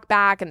stock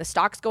back and the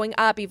stock's going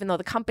up even though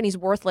the company's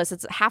worthless.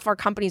 It's half our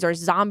companies are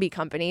zombie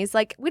companies.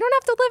 We don't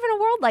have to live in a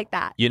world like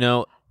that.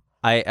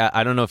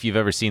 I don't know if you've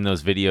ever seen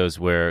those videos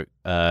where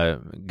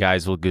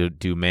guys will go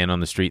do man on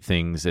the street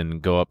things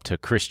and go up to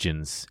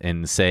Christians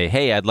and say,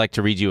 hey, I'd like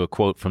to read you a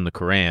quote from the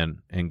Quran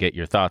and get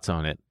your thoughts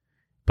on it.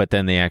 But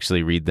then they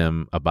actually read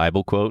them a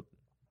Bible quote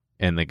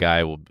and the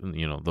guy will,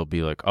 they'll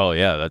be like, oh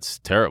yeah, that's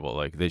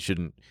terrible. They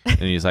shouldn't. And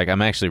he's like,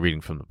 I'm actually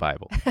reading from the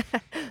Bible.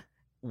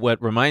 What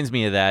reminds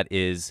me of that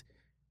is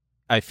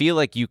I feel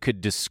like you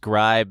could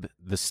describe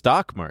the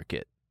stock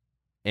market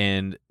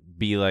and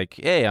be like,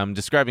 hey, I'm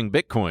describing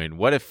Bitcoin.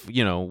 What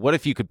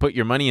if you could put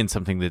your money in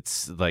something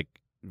that's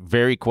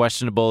very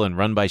questionable and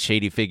run by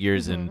shady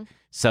figures and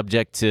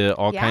subject to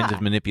all kinds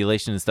of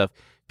manipulation and stuff?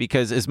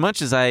 Because as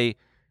much as I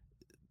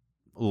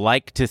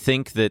like to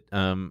think that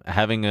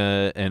having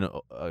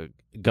a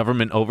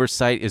government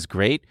oversight is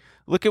great.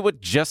 Look at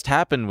what just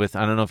happened with,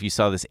 I don't know if you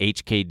saw this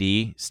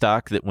HKD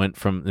stock that went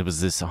from, it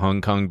was this Hong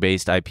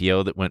Kong-based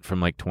IPO that went from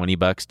like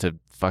 $20 to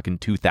fucking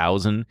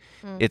 2,000.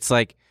 It's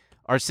like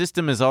our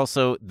system is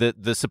also,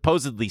 the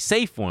supposedly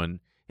safe one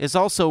is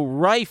also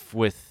rife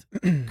with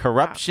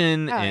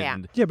corruption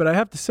and... Yeah, but I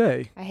have to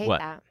say... I hate What?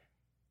 that.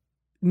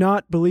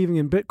 Not believing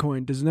in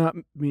Bitcoin does not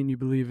mean you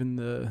believe in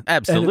the...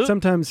 Absolutely. And it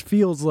sometimes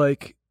feels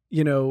like,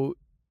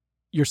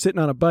 you're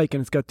sitting on a bike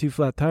and it's got 2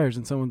 flat tires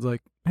and someone's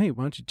like, hey,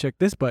 why don't you check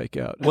this bike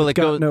out? And Well, it's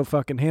it got goes- no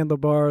fucking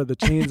handlebar, the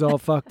chain's all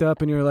fucked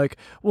up, and you're like,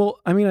 well,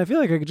 I mean, I feel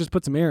like I could just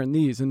put some air in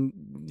these. And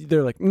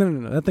they're like,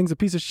 no, that thing's a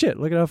piece of shit.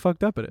 Look at how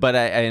fucked up it is. But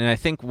I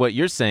think what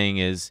you're saying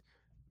is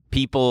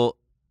people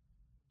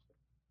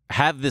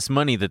have this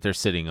money that they're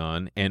sitting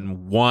on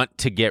and want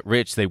to get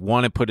rich. They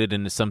want to put it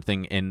into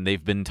something, and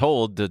they've been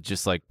told to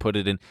just like put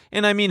it in.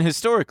 And I mean,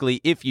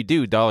 historically, if you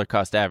do dollar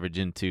cost average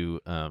into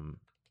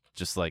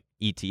just like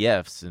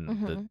ETFs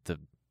and the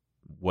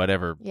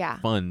whatever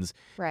funds,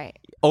 Right.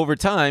 over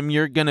time,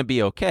 you're going to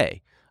be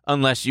okay.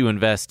 Unless you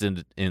invest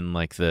in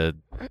like the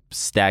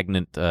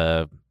stagnant,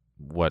 from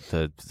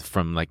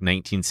like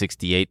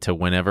 1968 to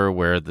whenever,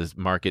 where the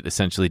market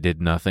essentially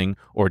did nothing,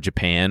 or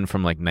Japan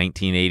from like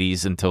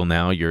 1980s until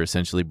now, you're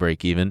essentially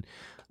break even.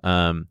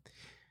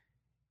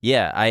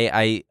 Yeah,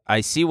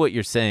 I see what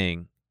you're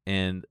saying,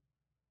 and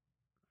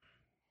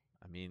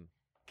I mean,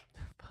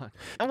 fuck.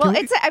 Well,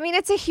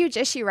 it's a huge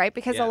issue, right?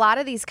 Because a lot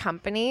of these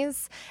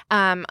companies,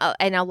 and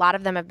a lot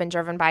of them have been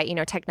driven by,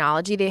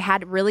 technology. They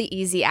had really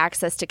easy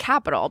access to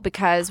capital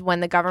because when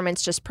the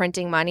government's just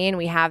printing money and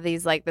we have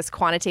these like this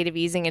quantitative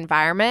easing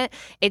environment,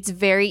 it's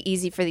very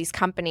easy for these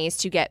companies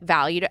to get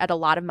valued at a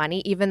lot of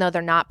money, even though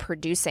they're not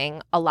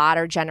producing a lot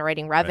or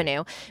generating revenue.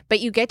 Right. But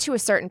you get to a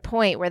certain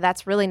point where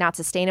that's really not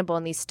sustainable,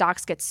 and these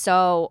stocks get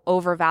so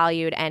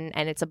overvalued, and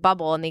it's a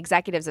bubble, and the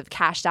executives have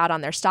cashed out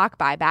on their stock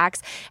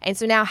buybacks. And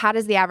so now, how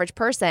does the average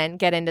person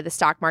get into the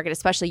stock market,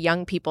 especially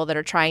young people that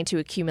are trying to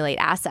accumulate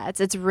assets?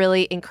 It's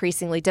really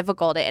increasingly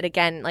difficult. It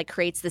again like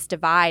creates this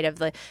divide of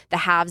the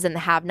haves and the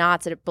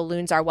have-nots, and it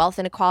balloons our wealth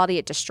inequality.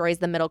 It destroys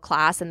the middle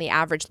class and the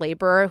average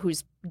laborer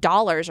whose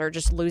dollars are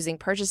just losing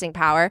purchasing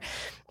power.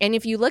 And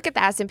if you look at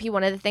the S&P,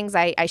 one of the things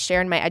I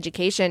share in my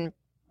education,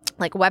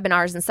 like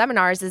webinars and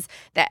seminars, is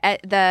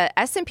that the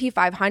S&P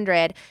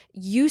 500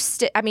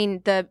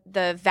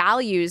 the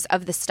values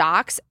of the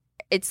stocks,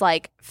 it's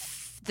like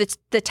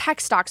the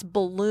tech stocks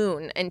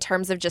balloon in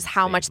terms of just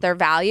how much they're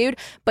valued,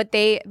 but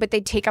they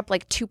take up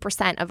like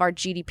 2% of our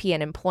GDP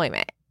and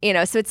employment.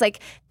 So it's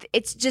like,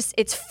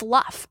 it's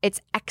fluff,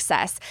 it's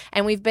excess.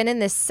 And we've been in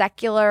this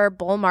secular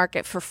bull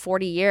market for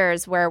 40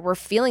 years where we're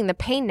feeling the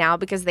pain now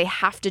because they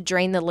have to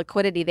drain the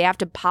liquidity. They have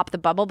to pop the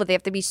bubble, but they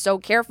have to be so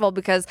careful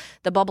because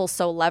the bubble's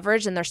so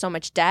leveraged and there's so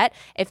much debt.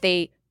 If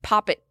they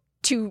pop it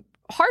too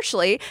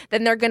harshly,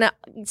 then they're going to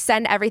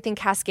send everything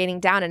cascading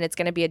down, and it's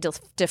going to be a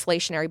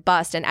deflationary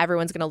bust, and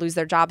everyone's going to lose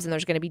their jobs, and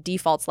there's going to be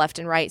defaults left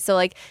and right. So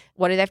like,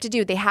 what do they have to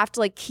do? They have to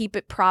like keep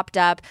it propped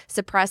up,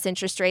 suppress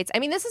interest rates. I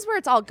mean, this is where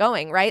it's all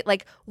going, right?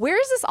 Like, where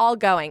is this all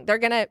going? They're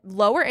going to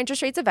lower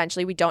interest rates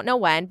eventually. We don't know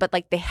when, but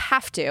like they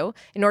have to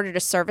in order to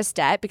service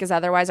debt, because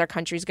otherwise our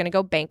country's going to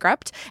go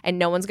bankrupt and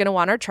no one's going to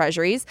want our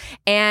treasuries.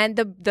 And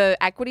the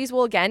equities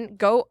will again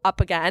go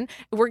up again.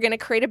 We're going to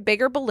create a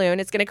bigger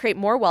balloon. It's going to create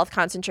more wealth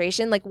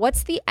concentration. Like,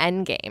 what's the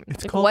end game?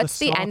 It's like, called what's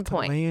the the end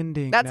point?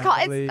 Landing, That's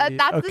Natalie. called.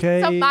 That's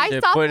okay. so my They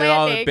soft put it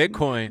all in landing.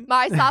 Bitcoin.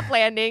 My soft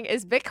landing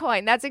is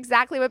Bitcoin. That's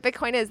exactly what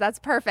Bitcoin is. That's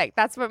perfect.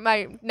 That's what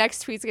my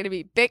next tweet's going to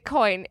be.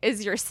 Bitcoin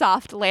is your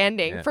soft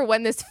landing for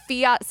when this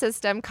fiat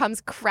system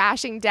comes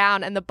crashing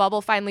down and the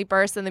bubble finally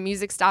bursts and the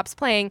music stops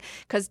playing,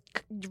 because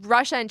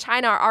Russia and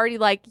China are already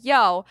like,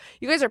 yo,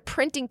 you guys are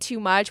printing too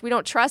much. We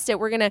don't trust it.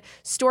 We're going to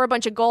store a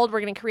bunch of gold.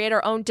 We're going to create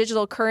our own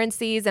digital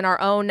currencies and our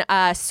own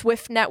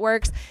SWIFT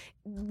networks.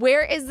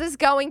 Where is this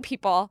going,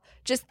 people?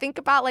 Just think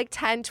about like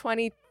 10,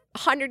 20,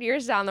 100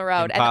 years down the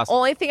road. Impossible. And the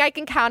only thing I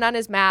can count on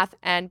is math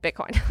and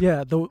Bitcoin.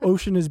 Yeah, the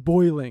ocean is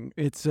boiling.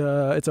 It's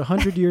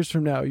 100 years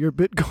from now. Your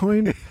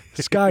Bitcoin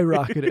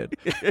skyrocketed.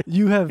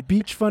 You have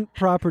beachfront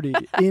property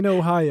in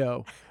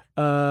Ohio.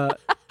 No,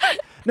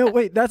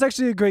 wait, that's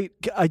actually a great.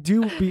 I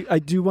do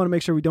want to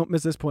make sure we don't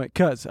miss this point,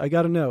 because I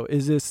got to know: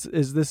 is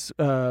this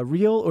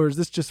real, or is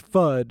this just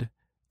FUD?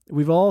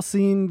 We've all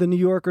seen the New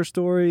Yorker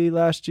story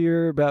last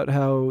year about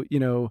how,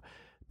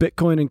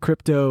 Bitcoin and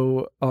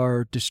crypto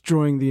are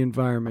destroying the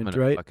environment, I'm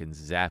gonna right? fucking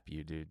zap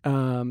you, dude.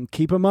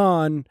 Keep them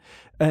on.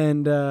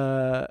 And,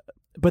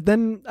 but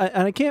then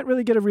I can't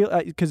really get a real,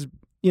 because,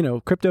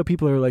 crypto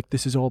people are like,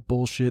 this is all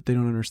bullshit. They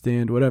don't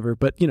understand, whatever.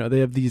 But, they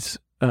have these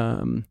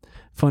fun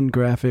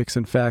graphics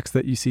and facts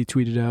that you see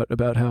tweeted out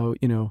about how,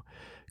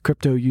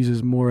 crypto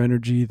uses more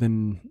energy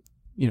than,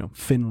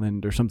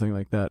 Finland or something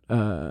like that.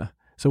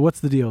 So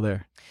what's the deal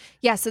there?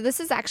 Yeah, so this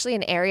is actually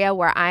an area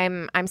where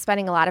I'm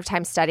spending a lot of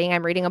time studying.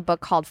 I'm reading a book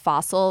called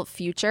Fossil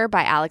Future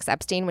by Alex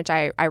Epstein, which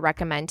I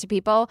recommend to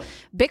people.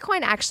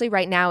 Bitcoin actually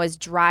right now is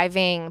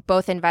driving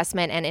both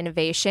investment and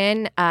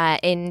innovation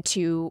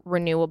into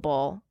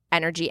renewable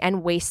energy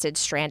and wasted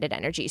stranded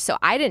energy. So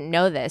I didn't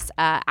know this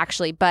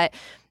actually, but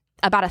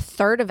about a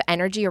third of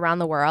energy around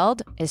the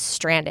world is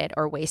stranded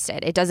or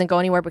wasted. It doesn't go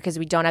anywhere because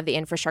we don't have the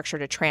infrastructure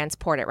to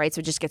transport it, right? So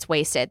it just gets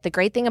wasted. The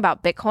great thing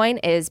about Bitcoin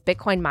is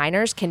Bitcoin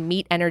miners can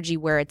meet energy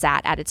where it's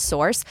at its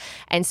source.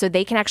 And so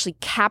they can actually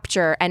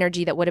capture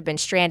energy that would have been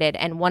stranded.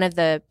 And one of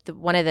the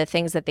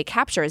things that they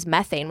capture is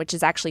methane, which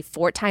is actually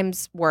 4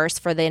 times worse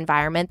for the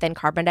environment than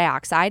carbon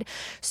dioxide.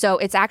 So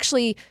it's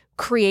actually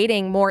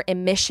creating more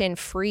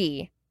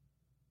emission-free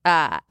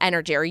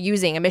energy, or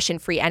using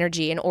emission-free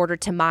energy in order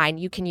to mine.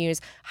 You can use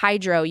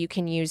hydro, you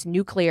can use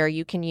nuclear,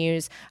 you can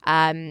use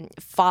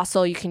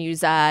fossil, you can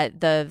use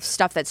the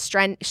stuff that's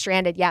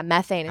stranded. Yeah,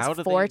 methane is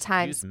 4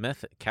 times.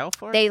 Use cow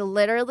fart? They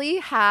literally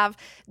have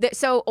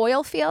so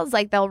oil fields,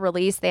 like they'll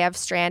release, they have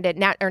stranded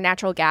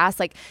natural gas,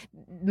 like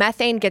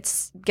methane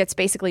gets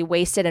basically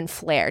wasted and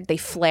flared. They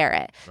flare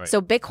it. Right.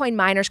 So Bitcoin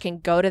miners can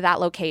go to that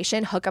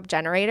location, hook up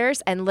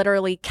generators, and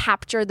literally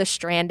capture the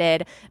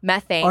stranded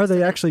methane. Are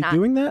they actually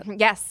doing that?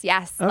 Yes.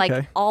 Okay.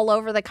 Like all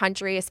over the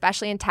country,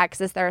 especially in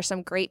Texas, there are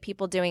some great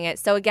people doing it.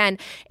 So again,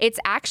 it's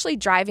actually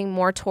driving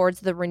more towards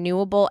the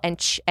renewable and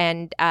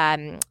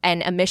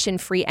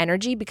emission-free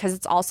energy, because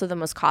it's also the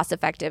most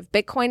cost-effective.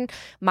 Bitcoin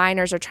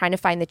miners are trying to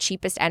find the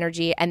cheapest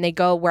energy, and they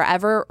go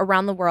wherever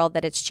around the world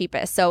that it's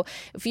cheapest. So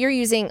if you're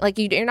using, like,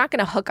 you're not going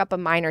to hook up a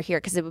miner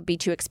here because it would be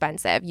too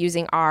expensive.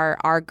 Using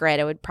our grid,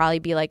 it would probably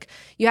be like,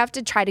 you have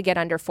to try to get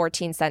under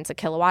 14 cents a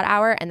kilowatt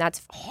hour, and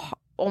that's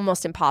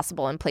almost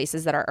impossible in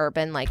places that are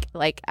urban,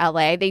 like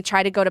LA. They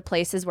try to go to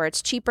places where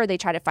it's cheaper. They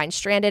try to find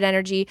stranded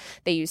energy.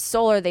 They use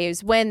solar, they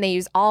use wind, they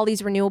use all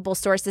these renewable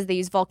sources. They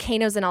use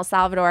volcanoes in El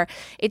Salvador.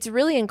 It's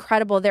really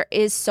incredible. There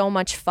is so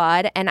much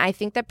FUD, and I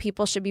think that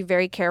people should be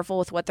very careful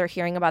with what they're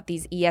hearing about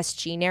these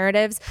ESG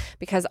narratives,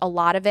 because a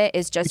lot of it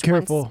is just be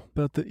careful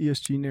about the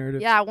ESG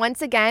narrative. Yeah,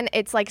 once again,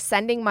 it's like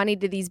sending money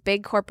to these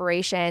big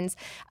corporations.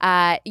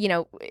 Right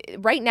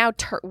now,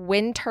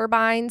 wind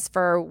turbines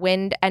for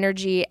wind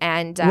energy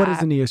and what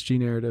is an ESG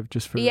narrative?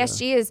 Just for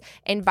ESG is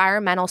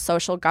environmental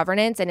social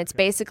governance, and it's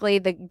basically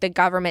the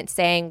government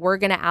saying, we're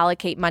going to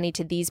allocate money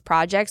to these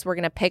projects. We're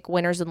going to pick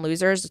winners and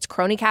losers. It's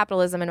crony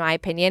capitalism, in my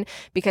opinion,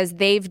 because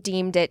they've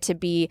deemed it to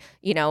be,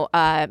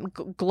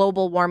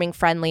 global warming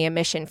friendly,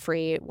 emission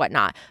free,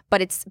 whatnot.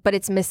 But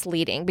it's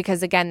misleading,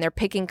 because again, they're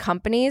picking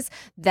companies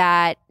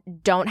that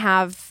don't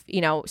have,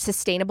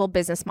 sustainable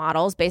business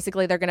models.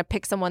 Basically, they're going to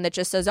pick someone that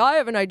just says, I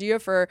have an idea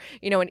for,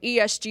 an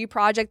ESG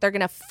project. They're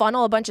going to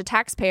funnel a bunch of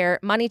taxpayer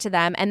money to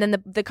them, and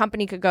then the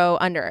company could go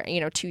under,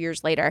 2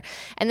 years later.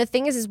 And the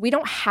thing is we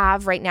don't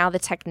have right now the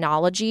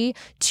technology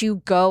to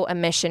go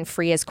emission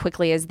free as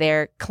quickly as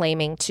they're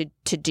claiming to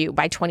do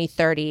by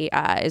 2030,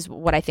 is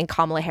what I think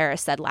Kamala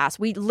Harris said last.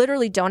 We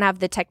literally don't have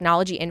the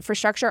technology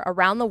infrastructure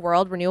around the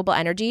world. Renewable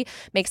energy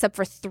makes up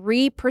for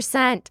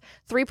 3%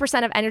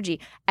 of energy.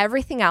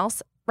 Everything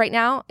else right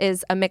now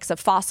is a mix of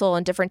fossil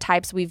and different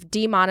types. We've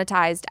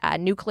demonetized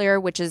nuclear,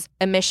 which is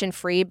emission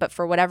free, but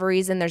for whatever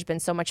reason, there's been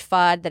so much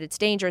FUD that it's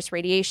dangerous,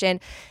 radiation.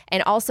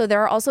 And also,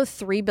 there are also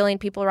 3 billion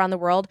people around the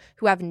world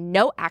who have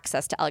no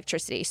access to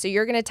electricity. So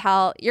you're going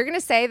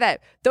to say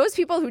that those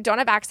people who don't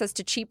have access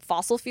to cheap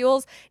fossil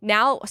fuels,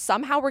 now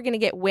somehow we're going to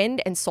get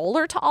wind and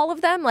solar to all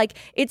of them? Like,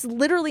 it's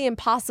literally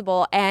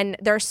impossible. And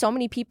there are so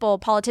many people,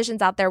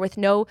 politicians out there with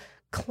no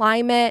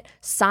climate,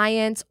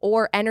 science,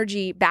 or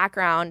energy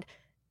background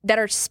that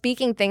are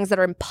speaking things that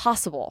are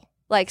impossible.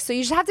 So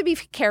you just have to be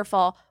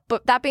careful.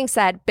 But that being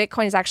said,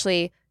 Bitcoin is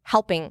actually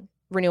helping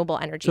renewable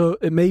energy. So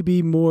it may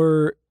be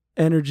more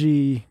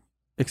energy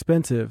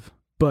expensive,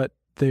 but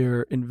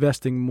they're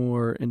investing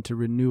more into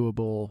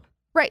renewable.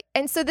 Right.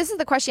 And so this is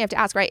the question you have to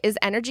ask, right? Is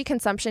energy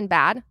consumption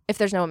bad if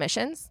there's no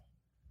emissions?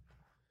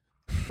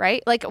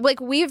 Right? Like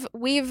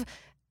we've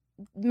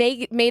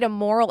made a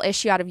moral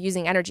issue out of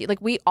using energy. Like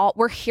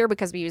we're here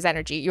because we use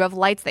energy. You have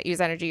lights that use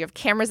energy. You have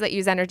cameras that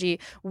use energy.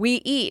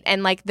 We eat,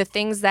 and like the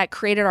things that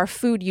created our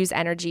food use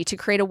energy. To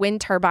create a wind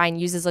turbine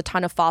uses a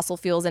ton of fossil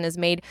fuels and is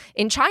made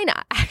in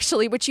China,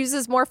 actually, which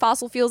uses more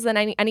fossil fuels than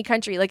any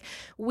country. Like,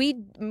 we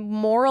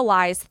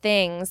moralize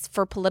things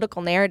for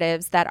political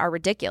narratives that are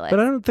ridiculous. But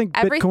I don't think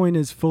Bitcoin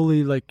is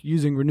fully like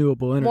using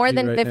renewable energy. More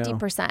than right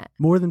 50%. Now.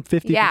 More than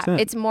 50%. Yeah,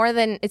 it's more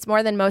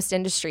than most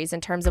industries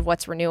in terms of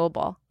what's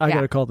renewable. I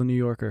gotta call the New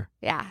Yorker.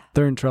 Yeah.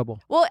 They're in trouble.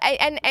 Well,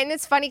 and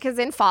it's funny because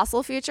in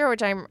Fossil Future,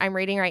 which I'm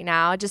reading right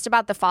now, just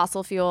about the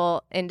fossil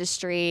fuel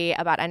industry,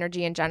 about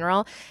energy in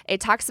general,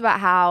 it talks about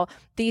how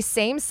these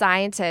same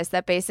scientists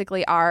that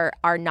basically our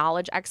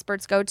knowledge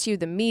experts go to,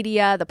 the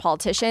media, the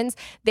politicians,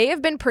 they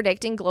have been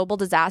predicting global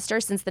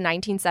disaster since the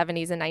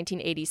 1970s and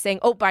 1980s, saying,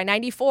 by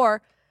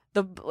 94,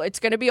 it's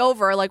going to be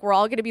over. Like, we're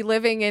all going to be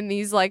living in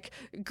these like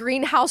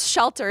greenhouse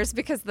shelters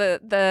because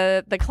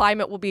the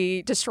climate will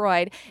be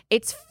destroyed.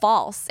 It's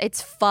false.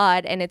 It's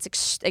FUD, and it's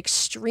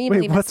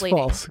extremely misleading.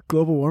 What's false?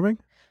 Global warming?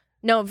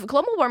 No,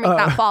 global warming's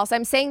not false.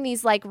 I'm saying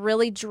these like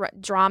really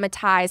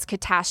dramatized,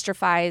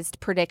 catastrophized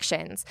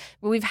predictions.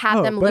 We've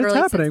had them literally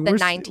since the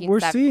 1970s. We're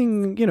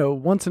seeing,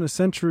 once in a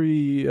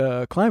century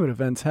climate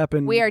events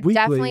happen. We are weekly.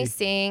 definitely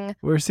seeing.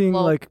 We're seeing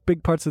like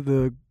big parts of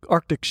the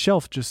Arctic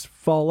shelf just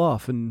fall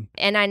off, and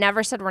I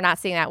never said we're not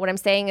seeing that. What I'm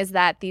saying is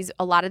that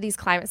a lot of these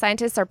climate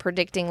scientists are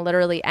predicting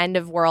literally end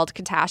of world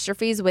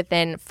catastrophes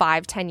within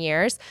 5-10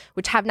 years,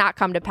 which have not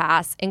come to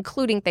pass,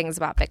 including things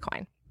about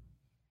Bitcoin.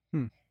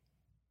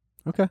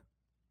 Okay.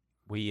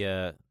 We,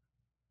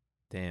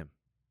 damn.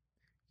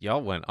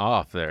 Y'all went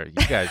off there.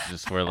 You guys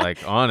just were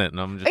like on it, and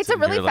I'm just. It's a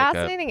really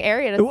fascinating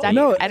area to study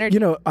energy.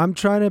 I'm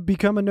trying to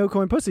become a no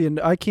coin pussy, and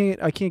I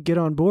can't get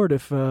on board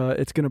if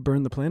it's going to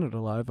burn the planet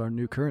alive. Our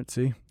new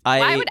currency.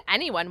 Why would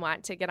anyone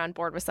want to get on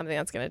board with something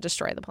that's going to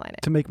destroy the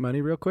planet? To make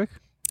money, real quick.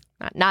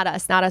 Not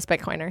us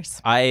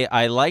Bitcoiners.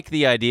 I like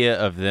the idea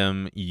of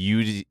them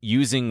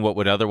using what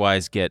would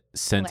otherwise get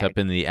sent up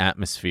in the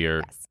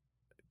atmosphere,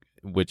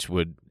 which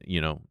would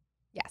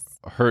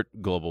hurt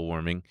global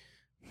warming,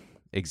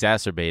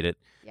 exacerbate it.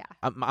 Yeah.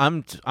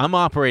 I'm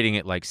operating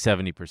at like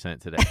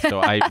 70% today, so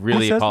I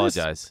really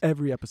apologize.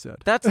 Every episode.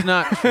 That's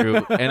not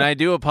true, and I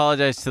do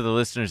apologize to the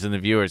listeners and the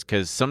viewers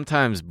because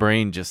sometimes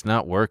brain just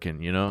not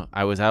working.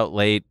 I was out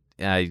late.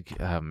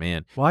 Oh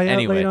man. Why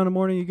out late on a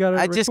morning? You got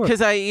to just because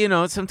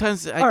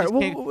sometimes I All just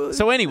right, can't.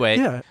 So anyway,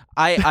 yeah.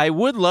 I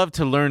would love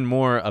to learn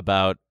more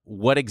about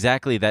what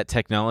exactly that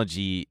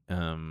technology.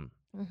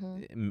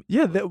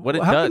 What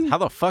it does. How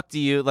the fuck do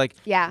you like?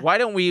 Yeah. Why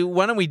don't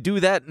we do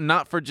that?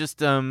 Not for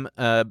just mining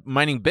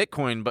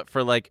Bitcoin, but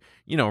for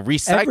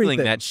recycling everything.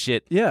 That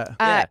shit.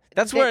 Yeah.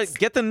 That's where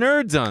get the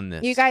nerds on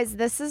this. You guys,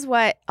 this is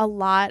what a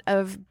lot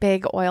of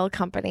big oil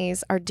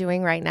companies are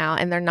doing right now,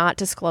 and they're not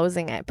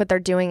disclosing it, but they're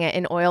doing it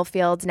in oil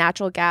fields,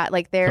 natural gas,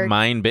 like they're to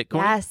mine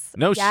Bitcoin. Yes.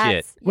 No yes,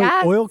 shit. Wait,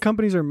 yes. Oil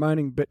companies are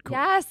mining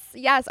Bitcoin.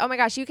 Yes. Oh my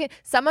gosh, you can.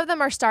 Some of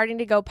them are starting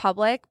to go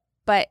public.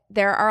 But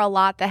there are a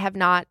lot that have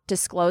not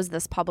disclosed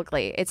this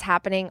publicly. It's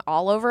happening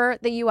all over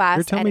the U.S.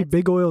 You're telling me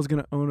big oil is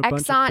going to own a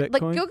bunch of Bitcoin?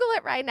 Like Google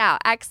it right now.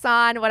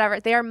 Exxon, whatever.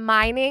 They are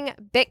mining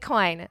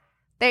Bitcoin.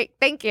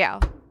 Thank you.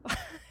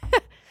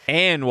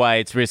 And why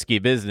it's risky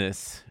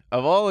business.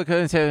 Of all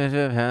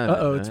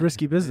the it's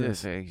risky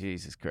business.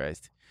 Jesus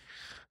Christ.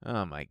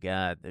 Oh my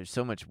God! There's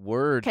so much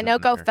word.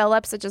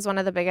 ConocoPhillips, which is one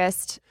of the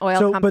biggest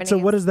oil companies. So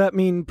what does that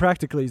mean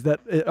practically? Is that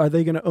are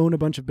they going to own a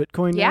bunch of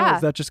Bitcoin now? Yeah.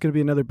 Is that just going to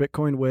be another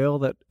Bitcoin whale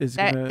that is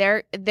going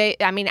to?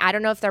 I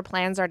don't know if their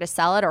plans are to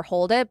sell it or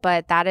hold it,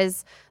 but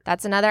that's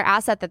another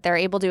asset that they're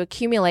able to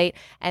accumulate,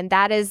 and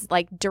that is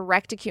like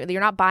direct accumulate.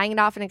 You're not buying it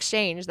off an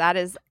exchange. That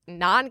is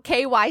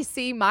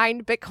non-KYC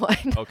mined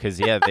Bitcoin. Oh, because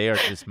they are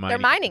just mining. They're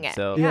mining it.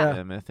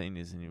 Yeah, methane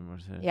isn't anymore.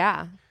 So.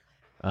 Yeah.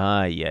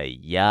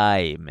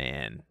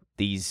 Man.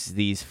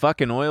 These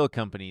fucking oil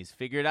companies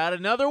figured out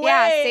another way.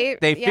 Yeah,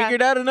 they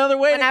figured out another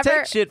way to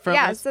take shit from us.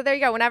 Yeah, so there you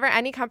go. Whenever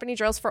any company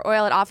drills for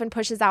oil, it often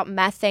pushes out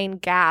methane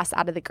gas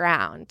out of the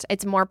ground.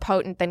 It's more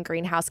potent than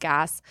greenhouse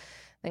gas,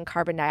 than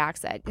carbon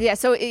dioxide. Yeah,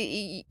 so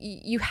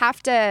you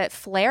have to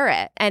flare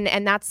it.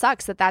 And that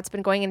sucks that's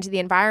been going into the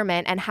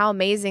environment, and how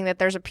amazing that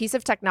there's a piece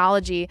of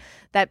technology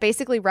that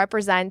basically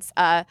represents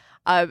a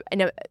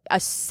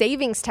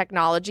savings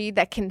technology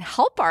that can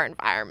help our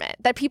environment,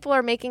 that people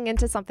are making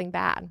into something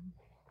bad.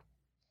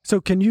 So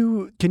can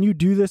you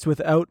do this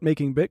without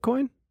making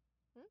Bitcoin?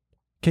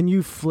 Can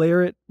you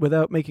flare it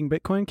without making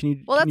Bitcoin? Can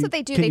you? Well, that's what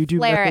they do. They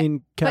flare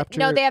it. Capture? But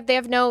no, they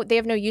have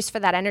no use for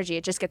that energy.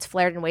 It just gets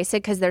flared and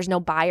wasted because there's no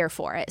buyer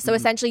for it. So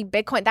essentially,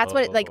 Bitcoin. That's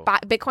what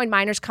Bitcoin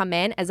miners come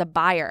in as a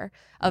buyer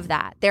of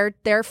that.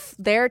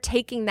 They're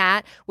taking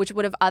that which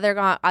would have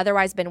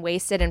otherwise been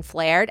wasted and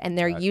flared, and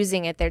they're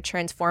using it. They're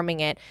transforming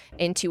it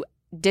into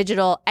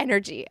digital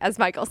energy, as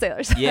Michael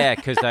Saylor said. Yeah,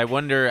 because I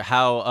wonder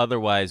how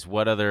otherwise,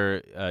 what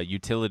other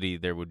utility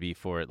there would be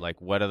for it. Like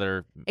what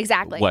other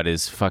what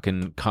is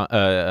fucking Con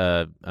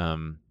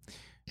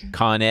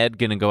Ed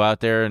gonna go out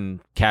there and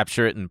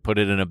capture it and put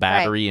it in a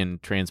battery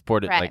and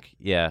transport it? Like,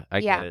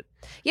 I get it.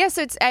 Yeah,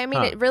 so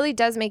it really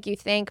does make you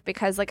think,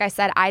 because like I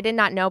said, I did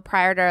not know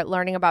prior to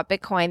learning about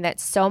Bitcoin that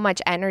so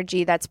much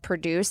energy that's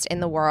produced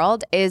in the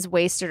world is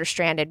wasted or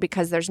stranded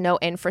because there's no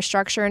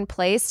infrastructure in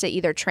place to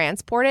either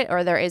transport it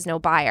or there is no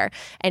buyer.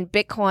 And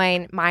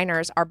Bitcoin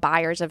miners are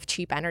buyers of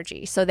cheap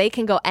energy. So they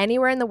can go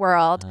anywhere in the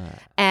world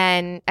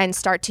and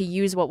start to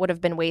use what would have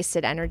been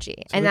wasted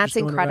energy. So and that's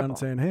just going incredible. around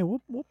saying, hey,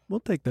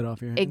 we'll take that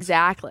off your hands.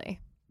 Exactly.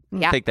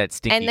 Yeah. Take that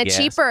stinky and the gas.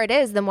 cheaper it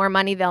is, the more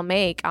money they'll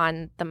make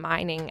on the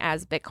mining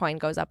as Bitcoin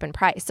goes up in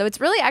price. So it's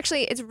really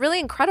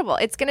incredible.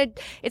 It's gonna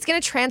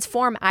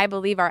transform, I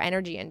believe, our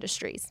energy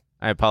industries.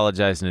 I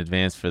apologize in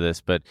advance for this,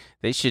 but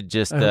they should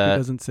just I hope he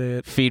doesn't say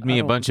it. feed me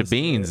a bunch of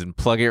beans and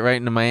plug it right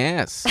into my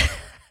ass.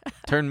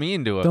 Turn me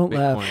into a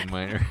Bitcoin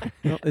miner.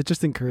 No, it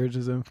just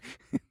encourages him.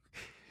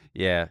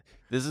 Yeah.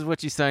 This is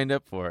what you signed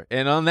up for.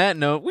 And on that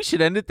note, we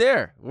should end it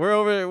there.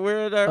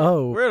 We're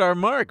at our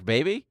mark,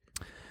 baby.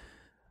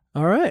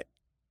 All right.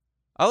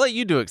 I'll let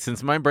you do it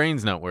since my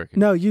brain's not working.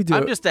 No, you do.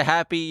 I'm just a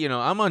happy,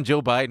 I'm on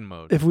Joe Biden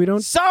mode. If we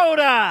don't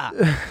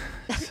soda.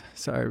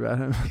 Sorry about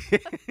him.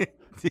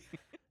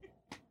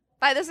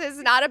 But this is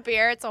not a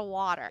beer, it's a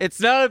water. It's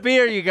not a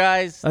beer, you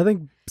guys. I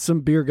think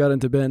some beer got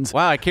into Ben's.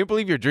 Wow, I can't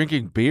believe you're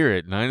drinking beer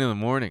at 9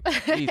 a.m.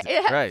 Jesus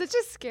It has Christ.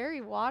 such a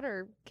scary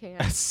water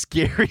can. A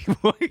scary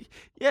boy.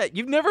 Yeah,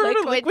 you've never heard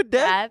of liquid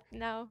death?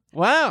 No.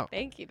 Wow.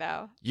 Thank you,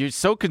 though. You're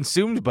so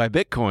consumed by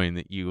Bitcoin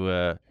that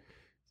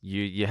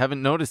you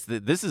haven't noticed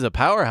that this is a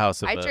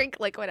powerhouse of I drink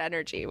liquid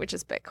energy, which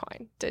is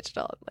Bitcoin,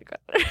 digital and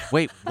liquid.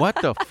 Wait,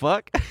 what the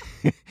fuck?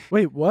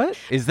 Wait, what?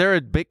 Is there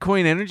a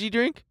Bitcoin energy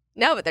drink?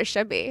 No, but there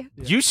should be.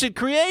 Yeah. You should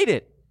create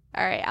it.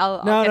 All right,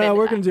 I'll No, get into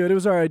we're that. going to do it. It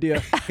was our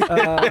idea.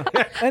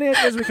 Any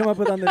ideas we come up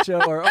with on the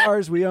show are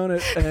ours. We own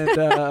it.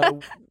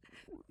 And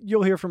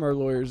you'll hear from our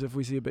lawyers if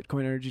we see a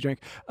Bitcoin energy drink.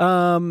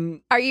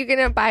 Are you going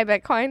to buy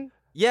Bitcoin?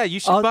 Yeah,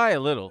 you should buy a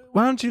little.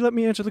 Why don't you let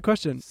me answer the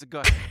question?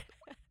 Cigar.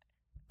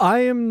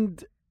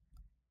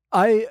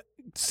 I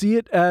see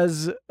it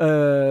as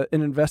an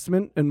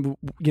investment, and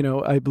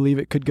I believe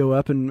it could go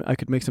up, and I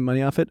could make some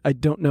money off it. I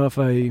don't know if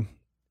I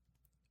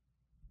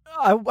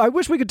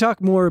wish we could talk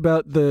more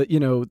about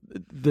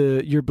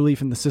your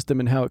belief in the system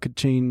and how it could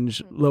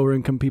change lower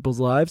income people's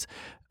lives.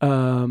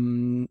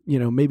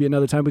 Maybe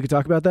another time we could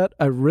talk about that.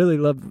 I really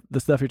love the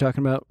stuff you're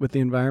talking about with the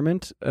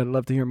environment. I'd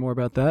love to hear more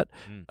about that.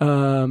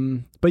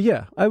 But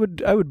yeah, I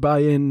would buy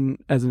in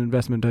as an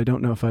investment. I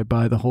don't know if I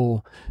buy the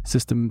whole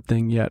system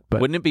thing yet,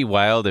 but Wouldn't it be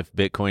wild if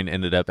Bitcoin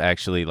ended up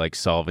actually like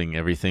solving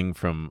everything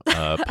from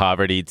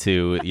poverty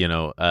to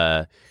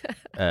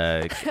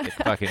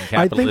fucking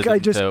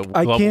capitalism to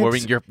global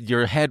warming?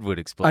 Your head would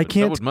explode.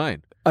 So would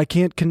mine. I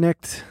can't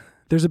connect.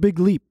 There's a big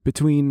leap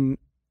between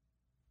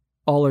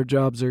all our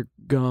jobs are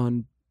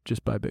gone,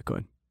 just buy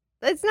Bitcoin.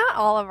 It's not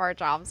all of our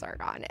jobs are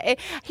gone.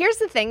 Here's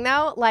the thing,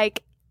 though.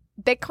 Like,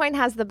 Bitcoin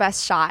has the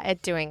best shot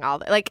at doing all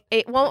that. Like,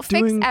 it won't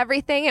fix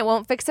everything. It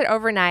won't fix it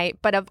overnight.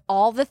 But of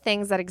all the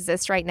things that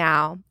exist right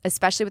now,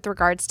 especially with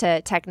regards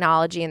to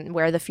technology and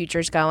where the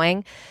future's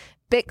going,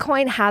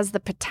 Bitcoin has the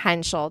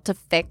potential to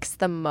fix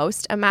the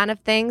most amount of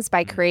things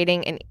by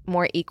creating a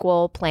more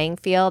equal playing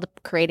field,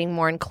 creating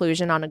more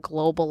inclusion on a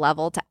global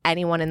level to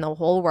anyone in the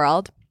whole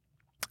world.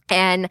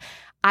 And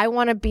I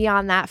want to be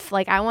on that.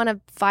 I want to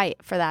fight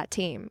for that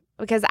team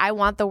because I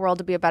want the world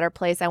to be a better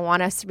place. I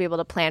want us to be able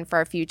to plan for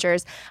our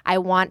futures. I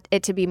want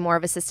it to be more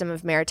of a system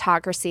of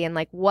meritocracy and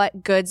like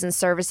what goods and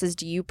services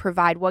do you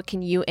provide? What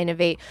can you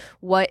innovate?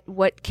 What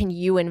can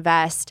you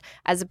invest?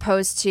 As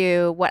opposed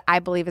to what I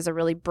believe is a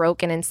really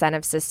broken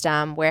incentive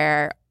system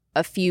where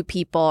a few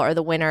people are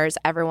the winners,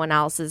 everyone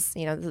else is,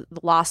 the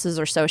losses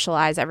are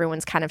socialized,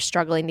 everyone's kind of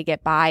struggling to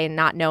get by and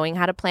not knowing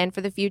how to plan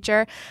for the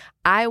future.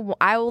 I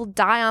will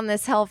die on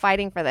this hill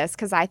fighting for this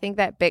because I think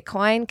that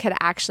Bitcoin could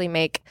actually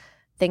make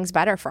things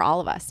better for all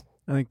of us.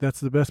 I think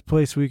that's the best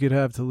place we could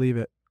have to leave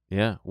it.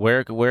 Yeah.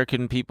 Where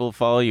can people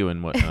follow you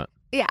and whatnot?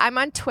 Yeah, I'm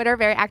on Twitter,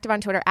 very active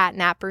on Twitter at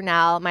Nat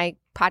Brunell. My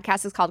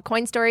podcast is called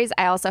Coin Stories.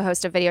 I also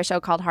host a video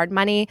show called Hard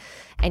Money,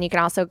 and you can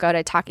also go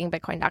to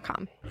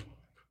talkingbitcoin.com.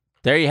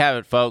 There you have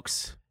it,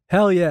 folks.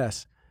 Hell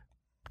yes.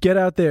 Get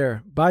out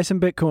there. Buy some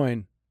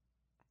Bitcoin.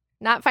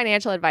 Not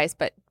financial advice,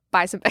 but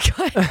buy some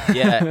Bitcoin.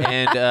 Yeah,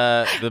 and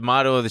the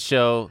motto of the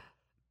show,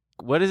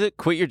 what is it?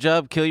 Quit your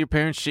job, kill your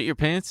parents, shit your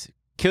pants?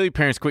 Kill your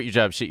parents, quit your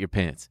job, shit your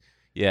pants.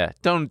 Yeah,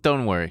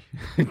 don't worry.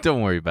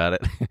 Don't worry about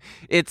it.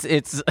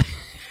 It's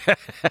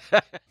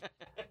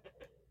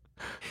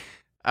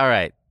all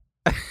right.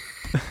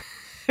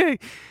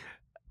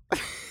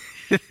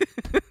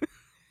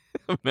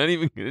 I'm not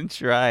even going to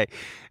try.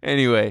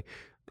 Anyway,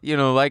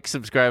 like,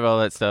 subscribe, all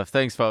that stuff.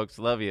 Thanks, folks.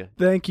 Love you.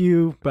 Thank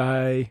you.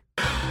 Bye.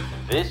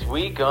 This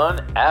week on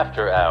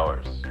After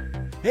Hours.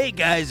 Hey,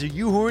 guys, are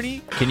you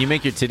horny? Can you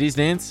make your titties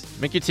dance?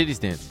 Make your titties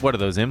dance. What are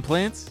those,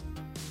 implants?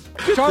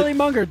 Charlie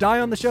Munger, die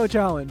on the show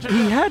challenge.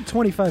 He had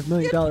 $25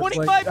 million.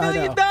 $25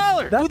 million.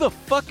 Who the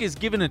fuck is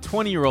giving a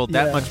 20-year-old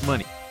that much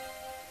money?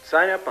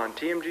 Sign up on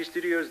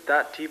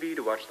tmgstudios.tv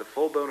to watch the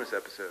full bonus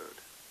episode.